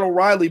something about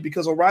O'Reilly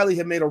because O'Reilly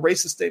had made a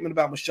racist statement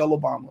about Michelle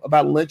Obama,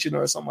 about lynching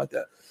her or something like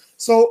that.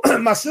 So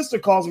my sister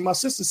calls me. My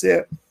sister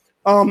said,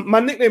 my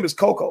nickname is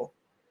Coco.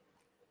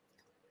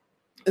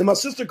 And my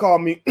sister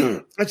called me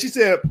and she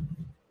said,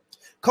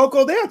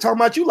 Coco, they are talking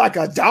about you like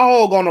a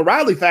dog on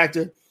O'Reilly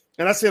Factor.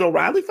 And I said,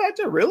 O'Reilly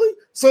Factor? Really?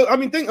 So, I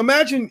mean,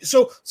 imagine.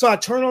 So I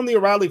turn on the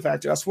O'Reilly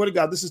Factor. I swear to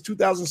God, this is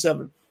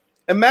 2007.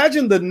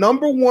 Imagine the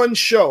number one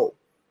show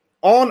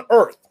on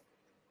earth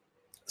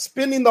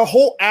spending the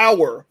whole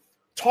hour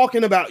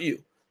talking about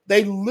you.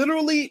 They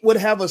literally would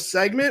have a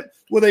segment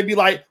where they'd be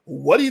like,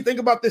 what do you think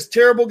about this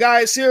terrible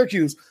guy at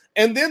Syracuse?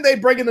 And then they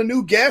bring in a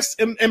new guest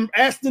and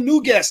ask the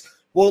new guest,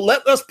 well,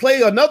 let us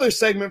play another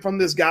segment from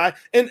this guy.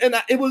 And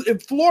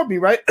it floored me,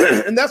 right?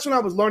 And that's when I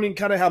was learning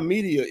kind of how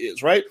media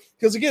is, right?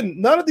 Because again,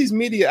 none of these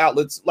media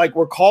outlets like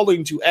were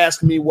calling to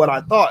ask me what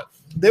I thought.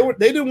 They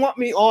didn't want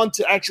me on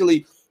to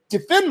actually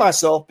defend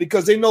myself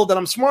because they know that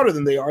I'm smarter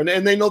than they are.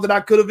 And they know that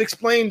I could have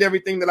explained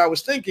everything that I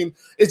was thinking.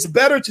 It's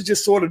better to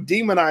just sort of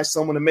demonize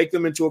someone and make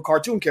them into a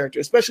cartoon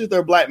character, especially if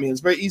they're a black man. It's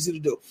very easy to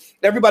do.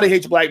 Everybody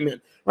hates black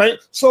men, right?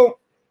 So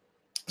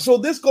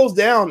this goes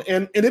down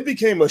and it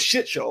became a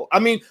shit show. I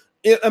mean,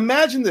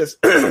 imagine this.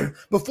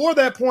 Before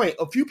that point,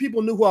 a few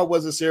people knew who I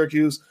was at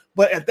Syracuse,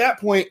 but at that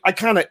point, I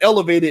kind of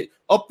elevated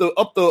up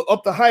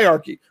the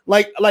hierarchy.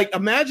 Like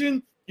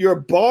imagine your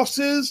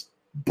boss's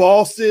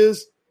boss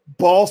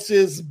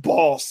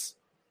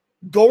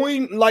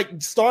going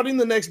like starting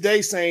the next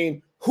day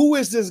saying, who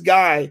is this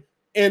guy?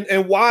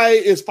 And why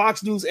is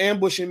Fox News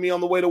ambushing me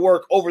on the way to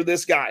work over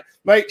this guy?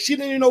 Right? She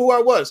didn't even know who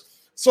I was.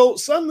 So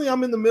suddenly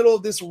I'm in the middle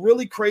of this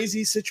really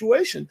crazy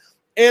situation.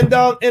 But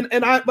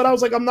I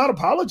was like, I'm not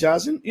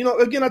apologizing. You know,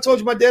 again, I told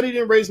you my daddy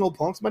didn't raise no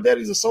punks. My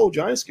daddy's a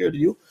soldier. I ain't scared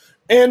of you.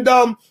 And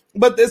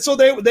so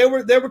they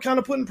were kind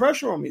of putting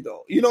pressure on me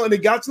though, you know, and it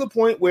got to the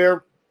point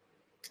where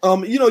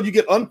you know, you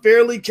get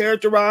unfairly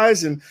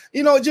characterized, and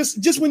you know,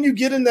 just when you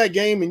get in that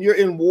game and you're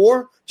in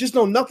war, just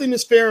know nothing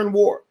is fair in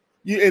war.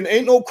 And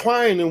ain't no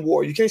crying in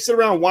war. You can't sit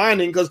around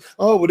whining because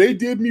well they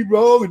did me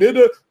wrong.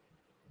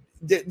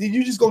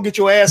 You just gonna get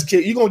your ass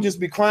kicked. You're gonna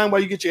just be crying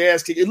while you get your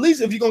ass kicked. At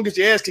least if you're gonna get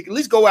your ass kicked, at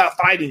least go out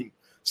fighting.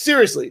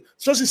 Seriously,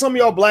 especially some of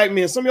y'all black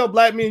men. Some of y'all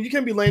black men, you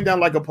can't be laying down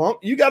like a punk.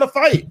 You gotta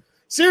fight.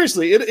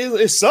 Seriously,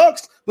 it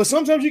sucks, but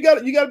sometimes you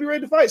gotta be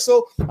ready to fight.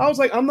 So I was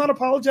like, I'm not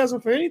apologizing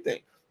for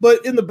anything.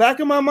 But in the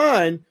back of my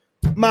mind,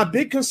 my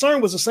big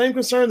concern was the same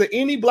concern that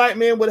any black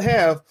man would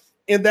have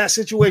in that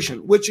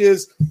situation, which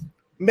is,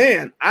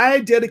 man, I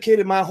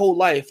dedicated my whole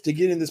life to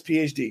getting this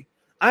PhD.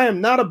 I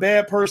am not a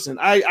bad person.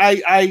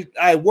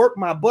 I work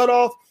my butt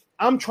off.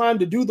 I'm trying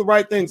to do the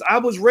right things. I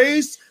was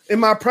raised in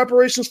my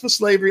preparations for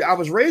slavery. I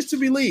was raised to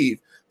believe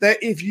that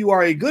if you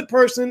are a good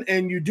person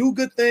and you do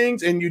good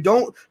things and you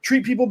don't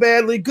treat people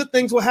badly, good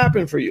things will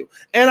happen for you.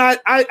 And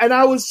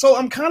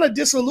I'm kind of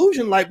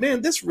disillusioned. Like,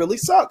 man, this really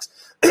sucks.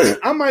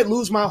 I might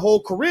lose my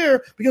whole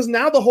career because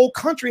now the whole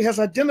country has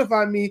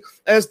identified me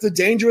as the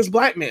dangerous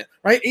black man,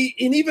 right?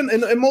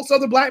 And most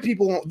other black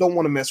people don't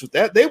want to mess with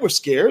that. They were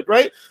scared,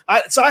 right?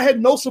 So I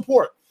had no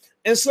support.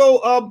 And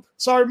so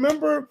I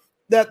remember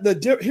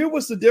that here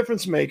was the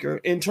difference maker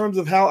in terms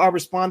of how I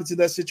responded to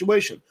that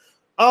situation.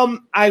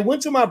 I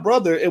went to my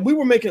brother and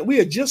we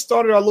had just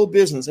started our little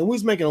business and we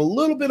was making a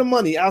little bit of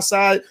money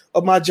outside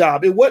of my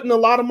job. It wasn't a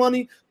lot of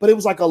money, but it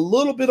was like a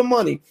little bit of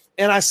money.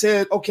 And I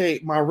said,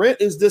 okay, my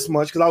rent is this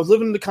much because I was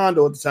living in the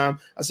condo at the time.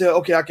 I said,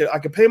 okay, I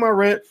could pay my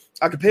rent.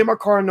 I could pay my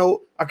car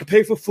note. I could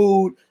pay for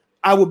food.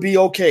 I would be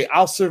okay.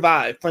 I'll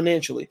survive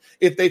financially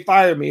if they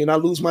fire me and I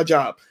lose my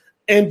job.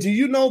 And do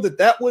you know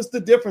that was the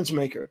difference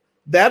maker?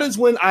 That is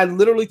when I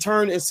literally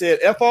turned and said,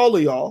 F all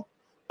of y'all.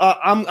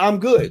 I'm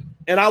good.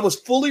 And I was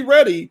fully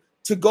ready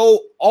to go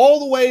all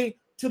the way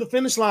to the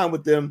finish line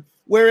with them.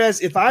 Whereas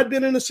if I'd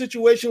been in a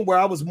situation where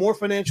I was more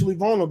financially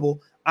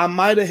vulnerable, I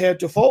might have had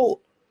to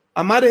fold.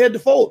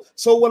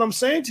 So what I'm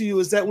saying to you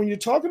is that when you're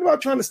talking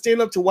about trying to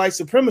stand up to white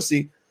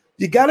supremacy,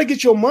 you got to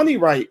get your money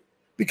right.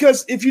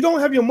 Because if you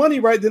don't have your money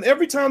right, then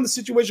every time the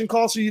situation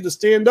calls for you to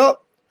stand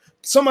up,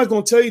 somebody's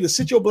going to tell you to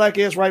sit your black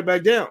ass right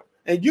back down.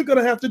 And you're going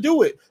to have to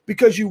do it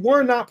because you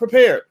were not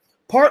prepared.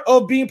 Part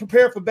of being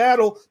prepared for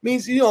battle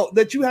means, you know,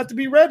 that you have to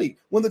be ready.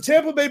 When the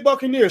Tampa Bay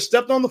Buccaneers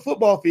stepped on the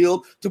football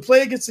field to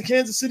play against the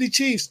Kansas City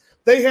Chiefs,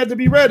 they had to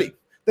be ready.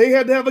 They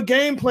had to have a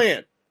game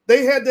plan.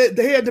 They had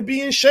to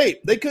be in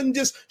shape. They couldn't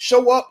just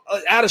show up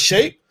out of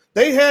shape.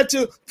 They had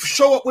to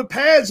show up with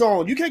pads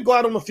on. You can't go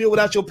out on the field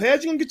without your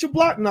pads. You're going to get your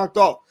block knocked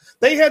off.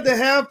 They had to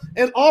have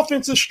an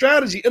offensive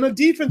strategy and a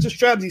defensive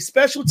strategy,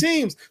 special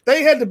teams.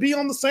 They had to be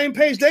on the same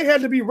page. They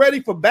had to be ready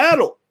for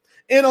battle.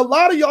 And a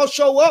lot of y'all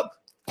show up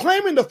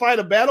claiming to fight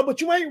a battle,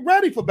 but you ain't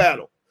ready for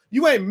battle.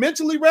 You ain't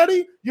mentally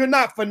ready. You're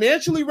not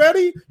financially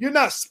ready. You're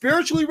not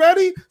spiritually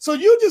ready. So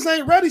you just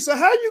ain't ready. So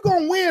how you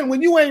going to win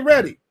when you ain't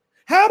ready?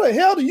 How the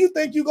hell do you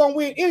think you're going to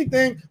win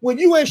anything when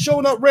you ain't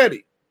showing up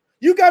ready?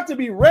 You got to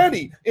be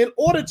ready in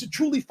order to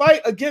truly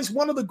fight against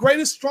one of the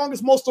greatest,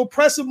 strongest, most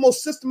oppressive,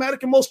 most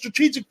systematic, and most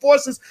strategic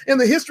forces in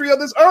the history of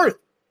this earth.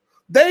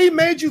 They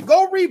made you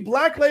go read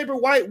Black Labor,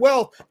 White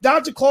Wealth.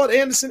 Dr. Claude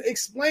Anderson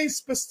explains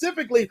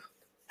specifically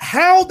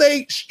how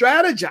they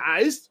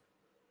strategized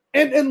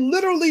and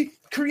literally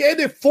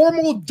created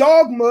formal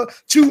dogma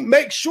to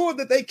make sure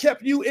that they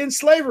kept you in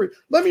slavery.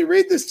 Let me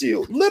read this to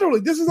you.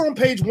 Literally, this is on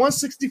page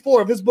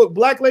 164 of his book,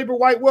 Black Labor,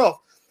 White Wealth.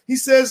 He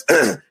says,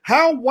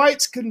 how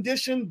whites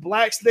conditioned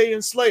blacks they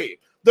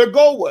enslaved. Their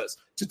goal was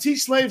to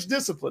teach slaves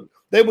discipline.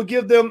 They would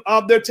give them,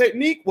 their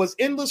technique was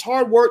endless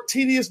hard work,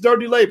 tedious,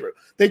 dirty labor.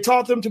 They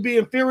taught them to be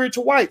inferior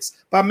to whites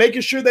by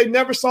making sure they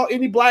never saw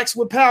any blacks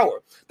with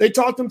power. They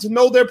taught them to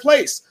know their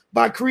place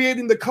by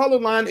creating the color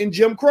line in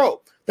Jim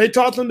Crow. They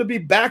taught them to be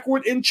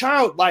backward and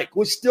childlike,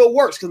 which still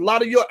works because a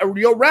lot of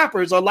your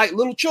rappers are like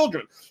little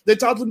children. They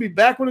taught them to be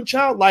backward and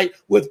childlike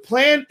with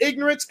planned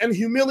ignorance and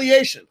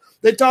humiliation.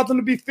 They taught them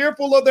to be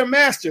fearful of their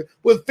master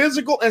with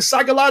physical and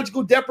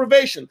psychological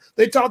deprivation.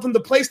 They taught them to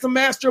place the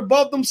master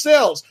above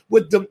themselves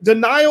with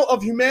denial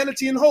of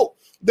humanity and hope.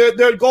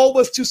 Their goal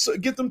was to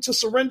get them to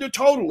surrender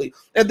totally.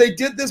 And they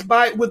did this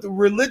with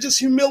religious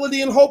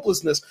humility and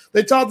hopelessness.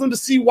 They taught them to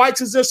see whites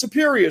as their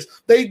superiors.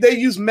 They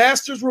used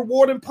masters,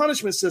 reward, and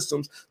punishment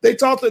systems. They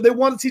taught that they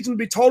wanted to teach them to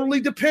be totally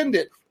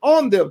dependent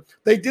on them.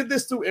 They did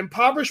this through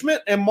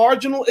impoverishment and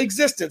marginal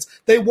existence.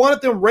 They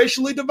wanted them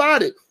racially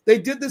divided. They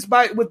did this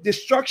with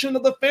destruction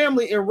of the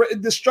family and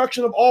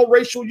destruction of all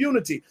racial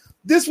unity.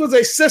 This was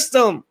a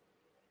system.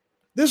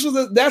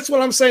 That's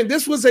what I'm saying.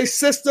 This was a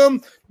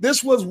system.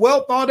 This was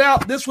well thought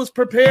out. This was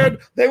prepared.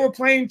 They were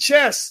playing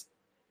chess.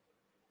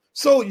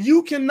 So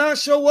you cannot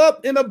show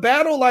up in a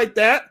battle like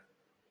that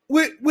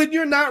when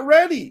you're not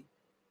ready.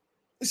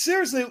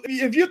 Seriously,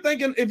 if you're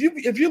thinking, if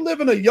you live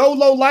in a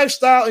YOLO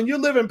lifestyle and you're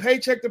living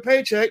paycheck to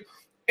paycheck,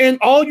 and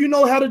all you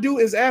know how to do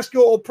is ask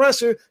your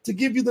oppressor to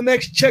give you the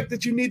next check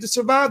that you need to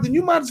survive, then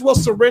you might as well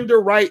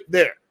surrender right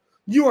there.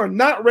 You are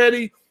not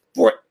ready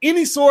for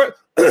any sort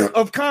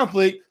of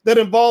conflict that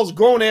involves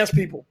grown-ass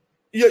people.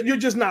 You're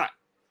just not.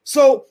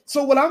 So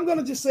what I'm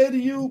gonna just say to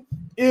you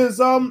is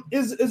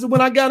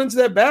when I got into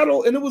that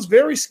battle, and it was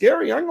very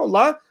scary. I ain't gonna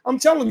lie. I'm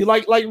telling you,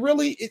 like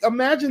really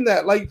imagine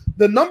that. Like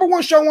the number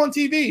one show on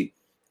TV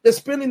is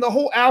spending the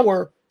whole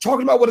hour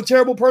talking about what a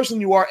terrible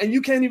person you are, and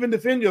you can't even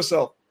defend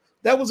yourself.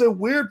 That was a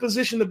weird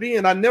position to be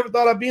in. I never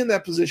thought I'd be in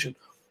that position.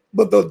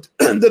 But the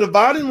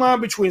dividing line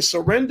between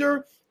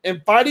surrender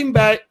and fighting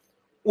back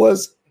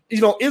was,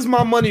 is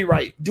my money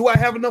right? Do I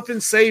have enough in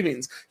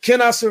savings?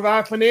 Can I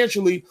survive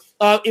financially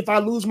if I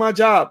lose my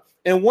job?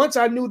 And once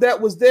I knew that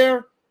was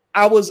there,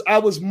 I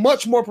was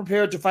much more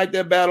prepared to fight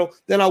that battle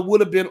than I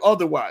would have been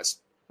otherwise.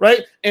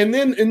 Right. And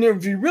then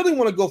if you really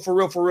want to go for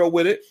real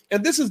with it,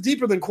 and this is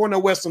deeper than Cornel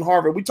West and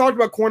Harvard. We talked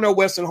about Cornel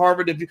West and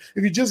Harvard. If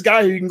you just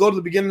got here, you can go to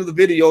the beginning of the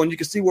video and you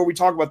can see where we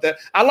talk about that.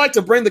 I like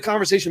to bring the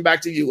conversation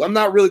back to you. I'm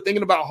not really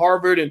thinking about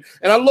Harvard, and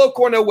I love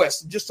Cornel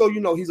West. Just so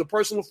you know, he's a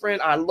personal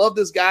friend. I love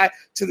this guy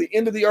to the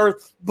end of the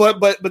earth.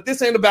 But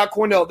this ain't about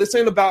Cornell. This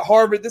ain't about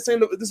Harvard. This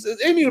ain't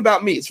even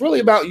about me. It's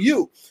really about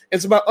you.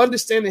 It's about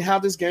understanding how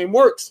this game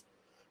works.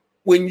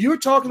 When you're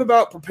talking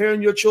about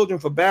preparing your children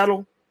for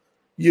battle,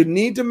 you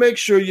need to make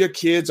sure your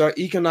kids are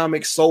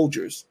economic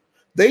soldiers.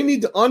 They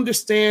need to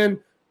understand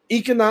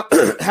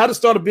how to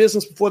start a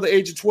business before the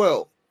age of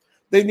 12.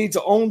 They need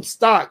to own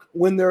stock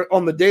when they're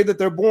on the day that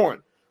they're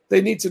born.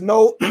 They need to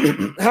know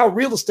how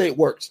real estate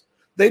works.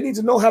 They need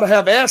to know how to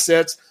have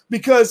assets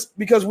because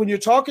when you're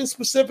talking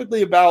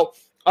specifically about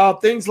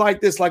things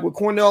like this, like with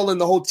Cornell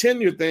and the whole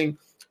tenure thing,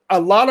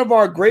 a lot of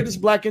our greatest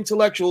Black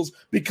intellectuals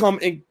become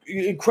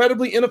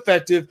incredibly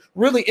ineffective,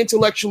 really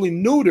intellectually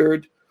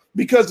neutered,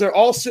 because they're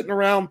all sitting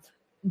around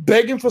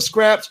begging for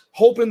scraps,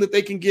 hoping that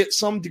they can get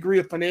some degree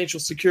of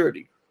financial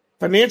security.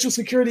 Financial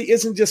security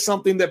isn't just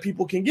something that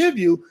people can give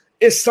you.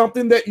 It's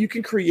something that you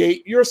can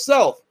create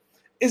yourself.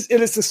 It's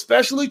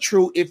especially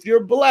true if you're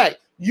Black.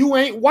 You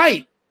ain't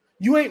white.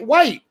 You ain't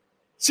white.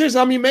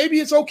 Seriously, I mean, maybe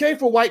it's okay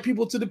for white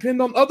people to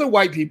depend on other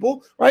white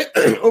people, right?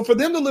 Or for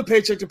them to live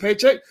paycheck to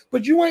paycheck,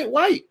 but you ain't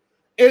white.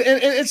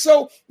 And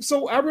so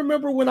I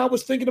remember when I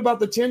was thinking about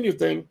the tenure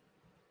thing,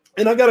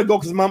 and I got to go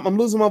because I'm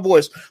losing my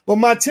voice. But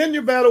my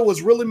tenure battle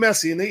was really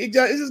messy, and it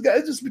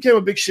just became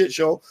a big shit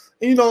show.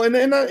 And,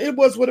 it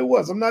was what it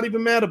was. I'm not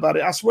even mad about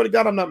it. I swear to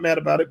God, I'm not mad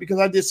about it because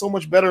I did so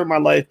much better in my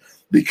life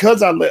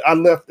because I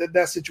left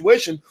that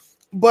situation.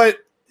 But,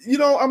 I'm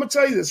going to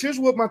tell you this. Here's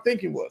what my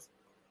thinking was.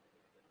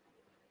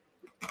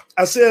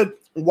 I said,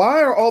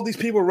 why are all these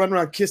people running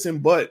around kissing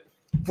butt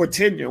for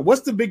tenure?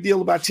 What's the big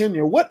deal about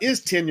tenure? What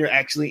is tenure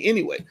actually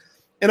anyway?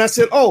 And I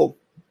said,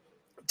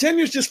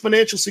 tenure is just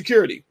financial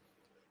security.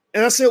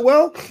 And I said,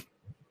 well,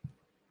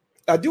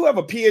 I do have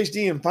a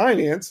PhD in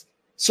finance,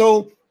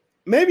 so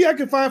maybe I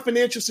can find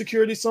financial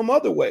security some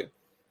other way.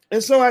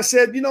 And so I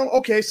said,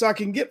 okay, so I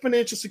can get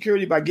financial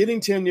security by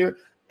getting tenure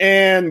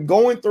and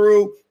going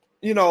through,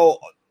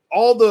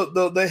 all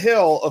the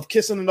hell of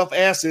kissing enough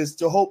asses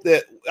to hope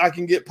that I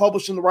can get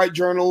published in the right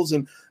journals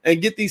and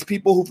get these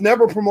people who've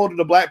never promoted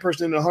a Black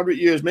person in 100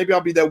 years. Maybe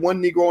I'll be that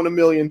one Negro in a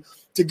million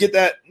to get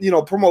that,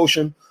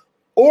 promotion.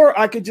 Or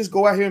I could just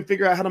go out here and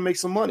figure out how to make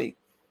some money.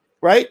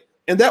 Right.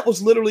 And that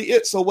was literally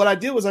it. So what I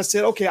did was I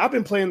said, okay, I've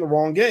been playing the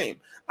wrong game.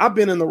 I've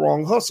been in the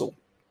wrong hustle.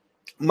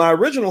 My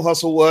original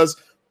hustle was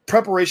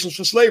preparations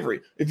for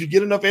slavery. If you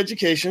get enough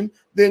education,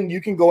 then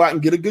you can go out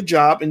and get a good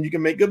job and you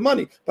can make good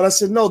money. But I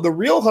said, no, the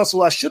real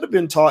hustle I should have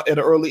been taught at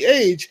an early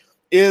age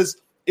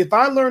is if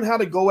I learn how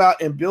to go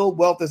out and build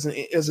wealth as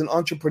an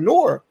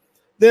entrepreneur,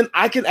 then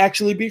I can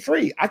actually be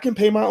free. I can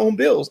pay my own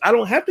bills. I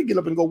don't have to get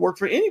up and go work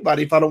for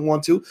anybody if I don't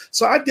want to.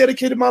 So I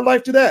dedicated my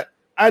life to that.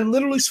 I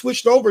literally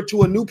switched over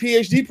to a new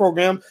PhD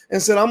program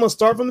and said, I'm going to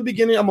start from the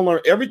beginning. I'm going to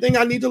learn everything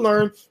I need to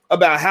learn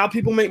about how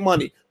people make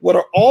money. What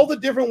are all the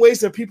different ways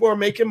that people are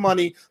making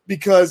money?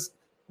 Because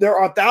there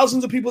are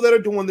thousands of people that are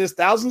doing this,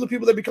 thousands of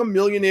people that become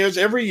millionaires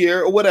every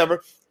year or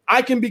whatever.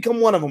 I can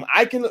become one of them.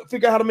 I can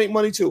figure out how to make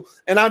money too.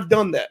 And I've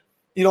done that.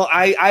 You know,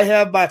 I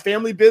have my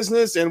family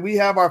business and we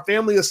have our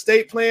family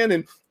estate plan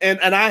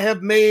and I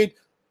have made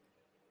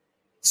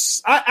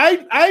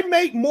I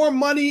make more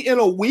money in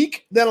a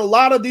week than a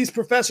lot of these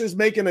professors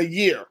make in a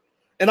year.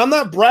 And I'm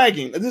not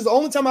bragging. This is the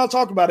only time I'll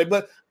talk about it,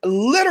 but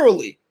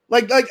literally,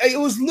 like it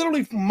was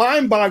literally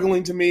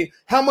mind-boggling to me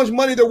how much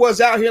money there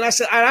was out here. And I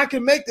said, I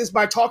can make this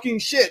by talking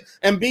shit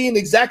and being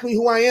exactly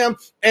who I am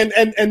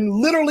and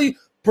literally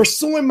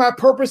pursuing my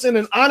purpose in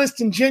an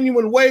honest and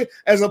genuine way,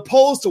 as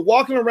opposed to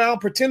walking around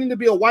pretending to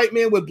be a white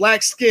man with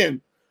black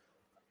skin.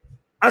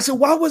 I said,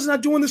 why wasn't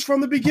I doing this from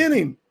the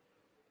beginning?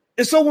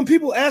 And so when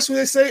people ask me,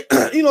 they say,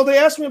 they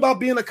ask me about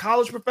being a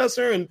college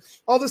professor and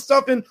all this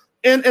stuff, and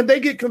they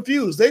get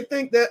confused. They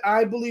think that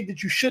I believe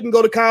that you shouldn't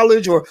go to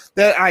college or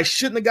that I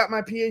shouldn't have got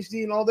my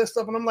PhD and all that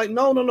stuff. And I'm like,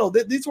 no.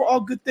 These were all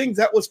good things.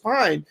 That was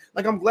fine.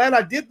 Like, I'm glad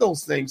I did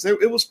those things.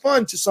 It was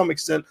fun to some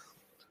extent.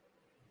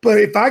 But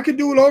if I could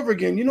do it over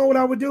again, you know what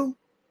I would do?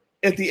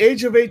 At the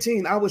age of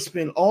 18, I would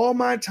spend all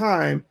my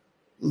time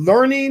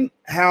learning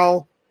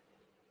how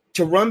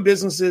to run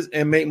businesses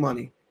and make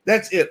money.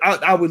 That's it.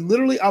 I would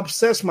literally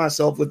obsess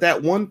myself with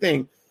that one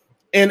thing.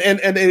 And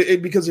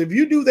because if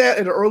you do that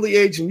at an early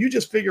age and you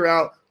just figure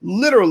out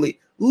literally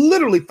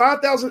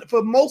 $5,000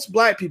 for most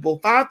black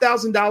people,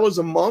 $5,000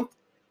 a month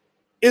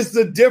is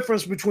the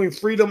difference between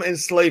freedom and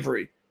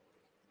slavery.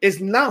 It's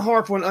not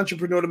hard for an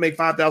entrepreneur to make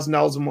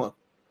 $5,000 a month,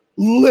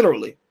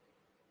 literally.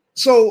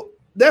 So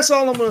that's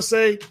all I'm going to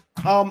say.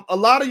 A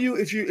lot of you,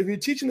 if you're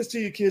teaching this to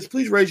your kids,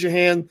 please raise your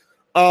hand.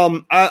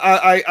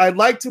 I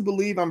like to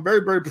believe, I'm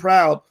very, very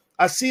proud.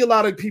 I see a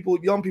lot of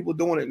young people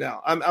doing it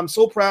now. I'm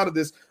so proud of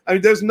this. I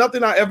mean, there's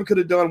nothing I ever could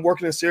have done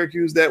working in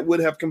Syracuse that would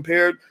have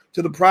compared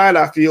to the pride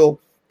I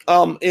feel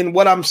in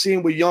what I'm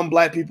seeing with young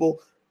black people,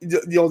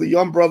 the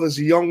young brothers,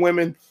 the young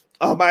women.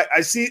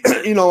 I see,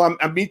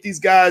 I meet these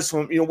guys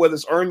from, whether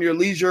it's Earn Your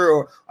Leisure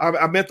or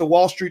I met the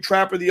Wall Street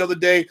Trapper the other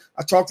day.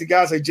 I talked to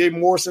guys like Jay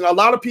Morrison, a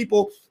lot of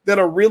people that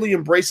are really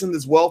embracing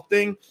this wealth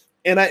thing.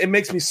 And it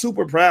makes me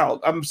super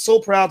proud. I'm so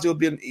proud to have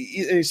been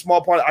a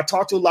small part. I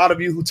talked to a lot of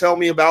you who tell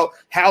me about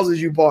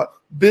houses you bought,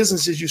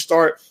 businesses you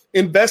start,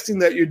 investing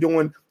that you're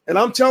doing. And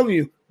I'm telling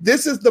you,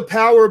 this is the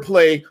power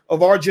play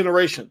of our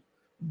generation.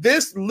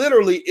 This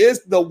literally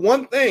is the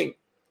one thing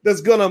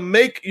that's going to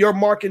make your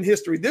mark in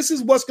history. This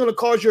is what's going to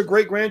cause your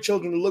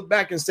great-grandchildren to look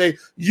back and say,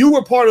 you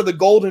were part of the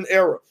golden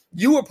era.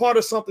 You were part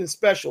of something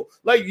special.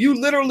 Like you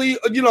literally,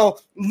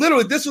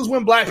 this is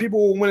when black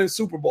people were winning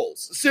Super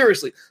Bowls.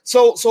 Seriously.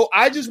 So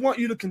I just want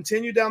you to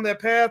continue down that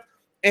path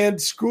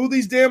and screw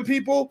these damn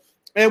people.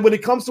 And when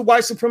it comes to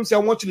white supremacy, I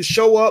want you to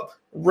show up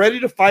ready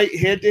to fight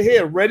head to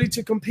head, ready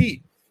to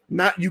compete.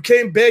 You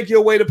can't beg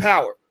your way to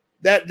power.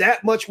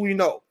 That much we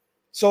know.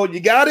 So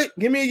you got it?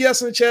 Give me a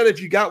yes in the chat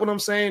if you got what I'm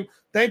saying.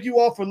 Thank you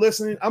all for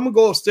listening. I'm gonna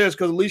go upstairs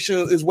because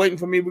Alicia is waiting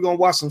for me. We're gonna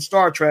watch some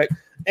Star Trek,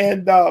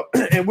 and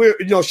we're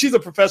she's a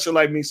professor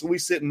like me, so we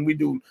sit and we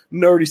do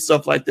nerdy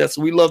stuff like that.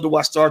 So we love to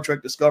watch Star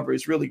Trek Discovery.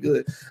 It's really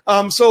good.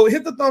 So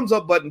hit the thumbs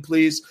up button,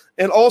 please.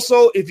 And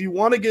also, if you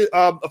want to get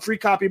a free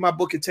copy of my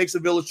book, It Takes a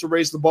Village to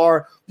Raise the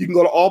Bar, you can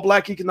go to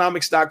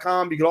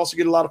allblackeconomics.com. You can also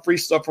get a lot of free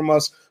stuff from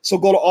us. So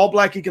go to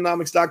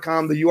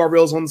allblackeconomics.com. The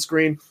URL is on the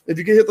screen. If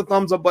you can hit the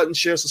thumbs up button,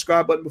 share,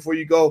 subscribe button before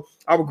you go,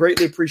 I would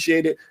greatly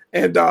appreciate it.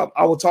 And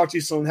I will talk to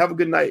you soon. Have a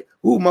good night.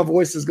 Ooh, my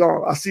voice is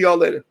gone. I'll see y'all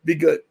later. Be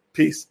good.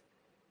 Peace.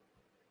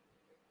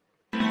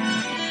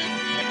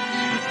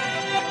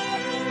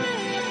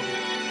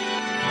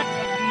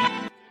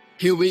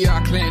 Here we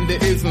are, clan the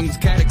isms,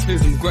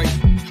 cataclysm, great.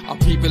 Our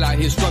people out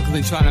here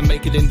struggling, trying to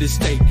make it in this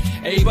state.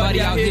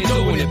 Everybody out here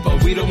doing it,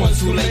 but we the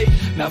ones who late.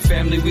 Now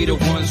family, we the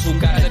ones who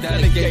gotta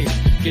delegate.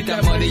 Get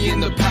that money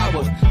in the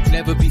power,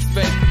 never be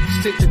fake.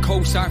 Stick to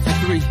cosign for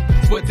 3.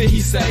 What did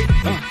he say?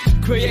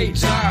 Create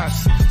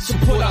jobs,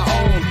 support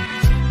our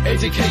own.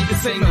 Educate the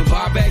same and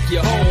buy back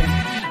your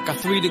home. Got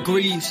 3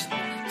 degrees,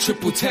 10,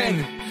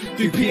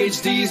 3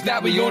 PhDs,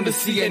 now we on the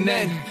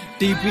CNN.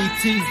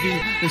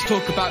 DBTV, let's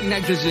talk about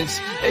negligence.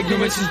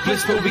 Ignorance is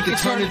bliss, but we can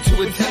turn it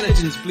to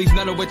intelligence. Believe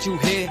none of what you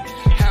hear,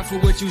 half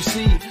of what you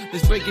see.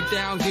 Let's break it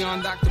down here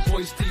on Dr.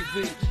 Boy's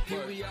TV.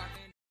 Here we are.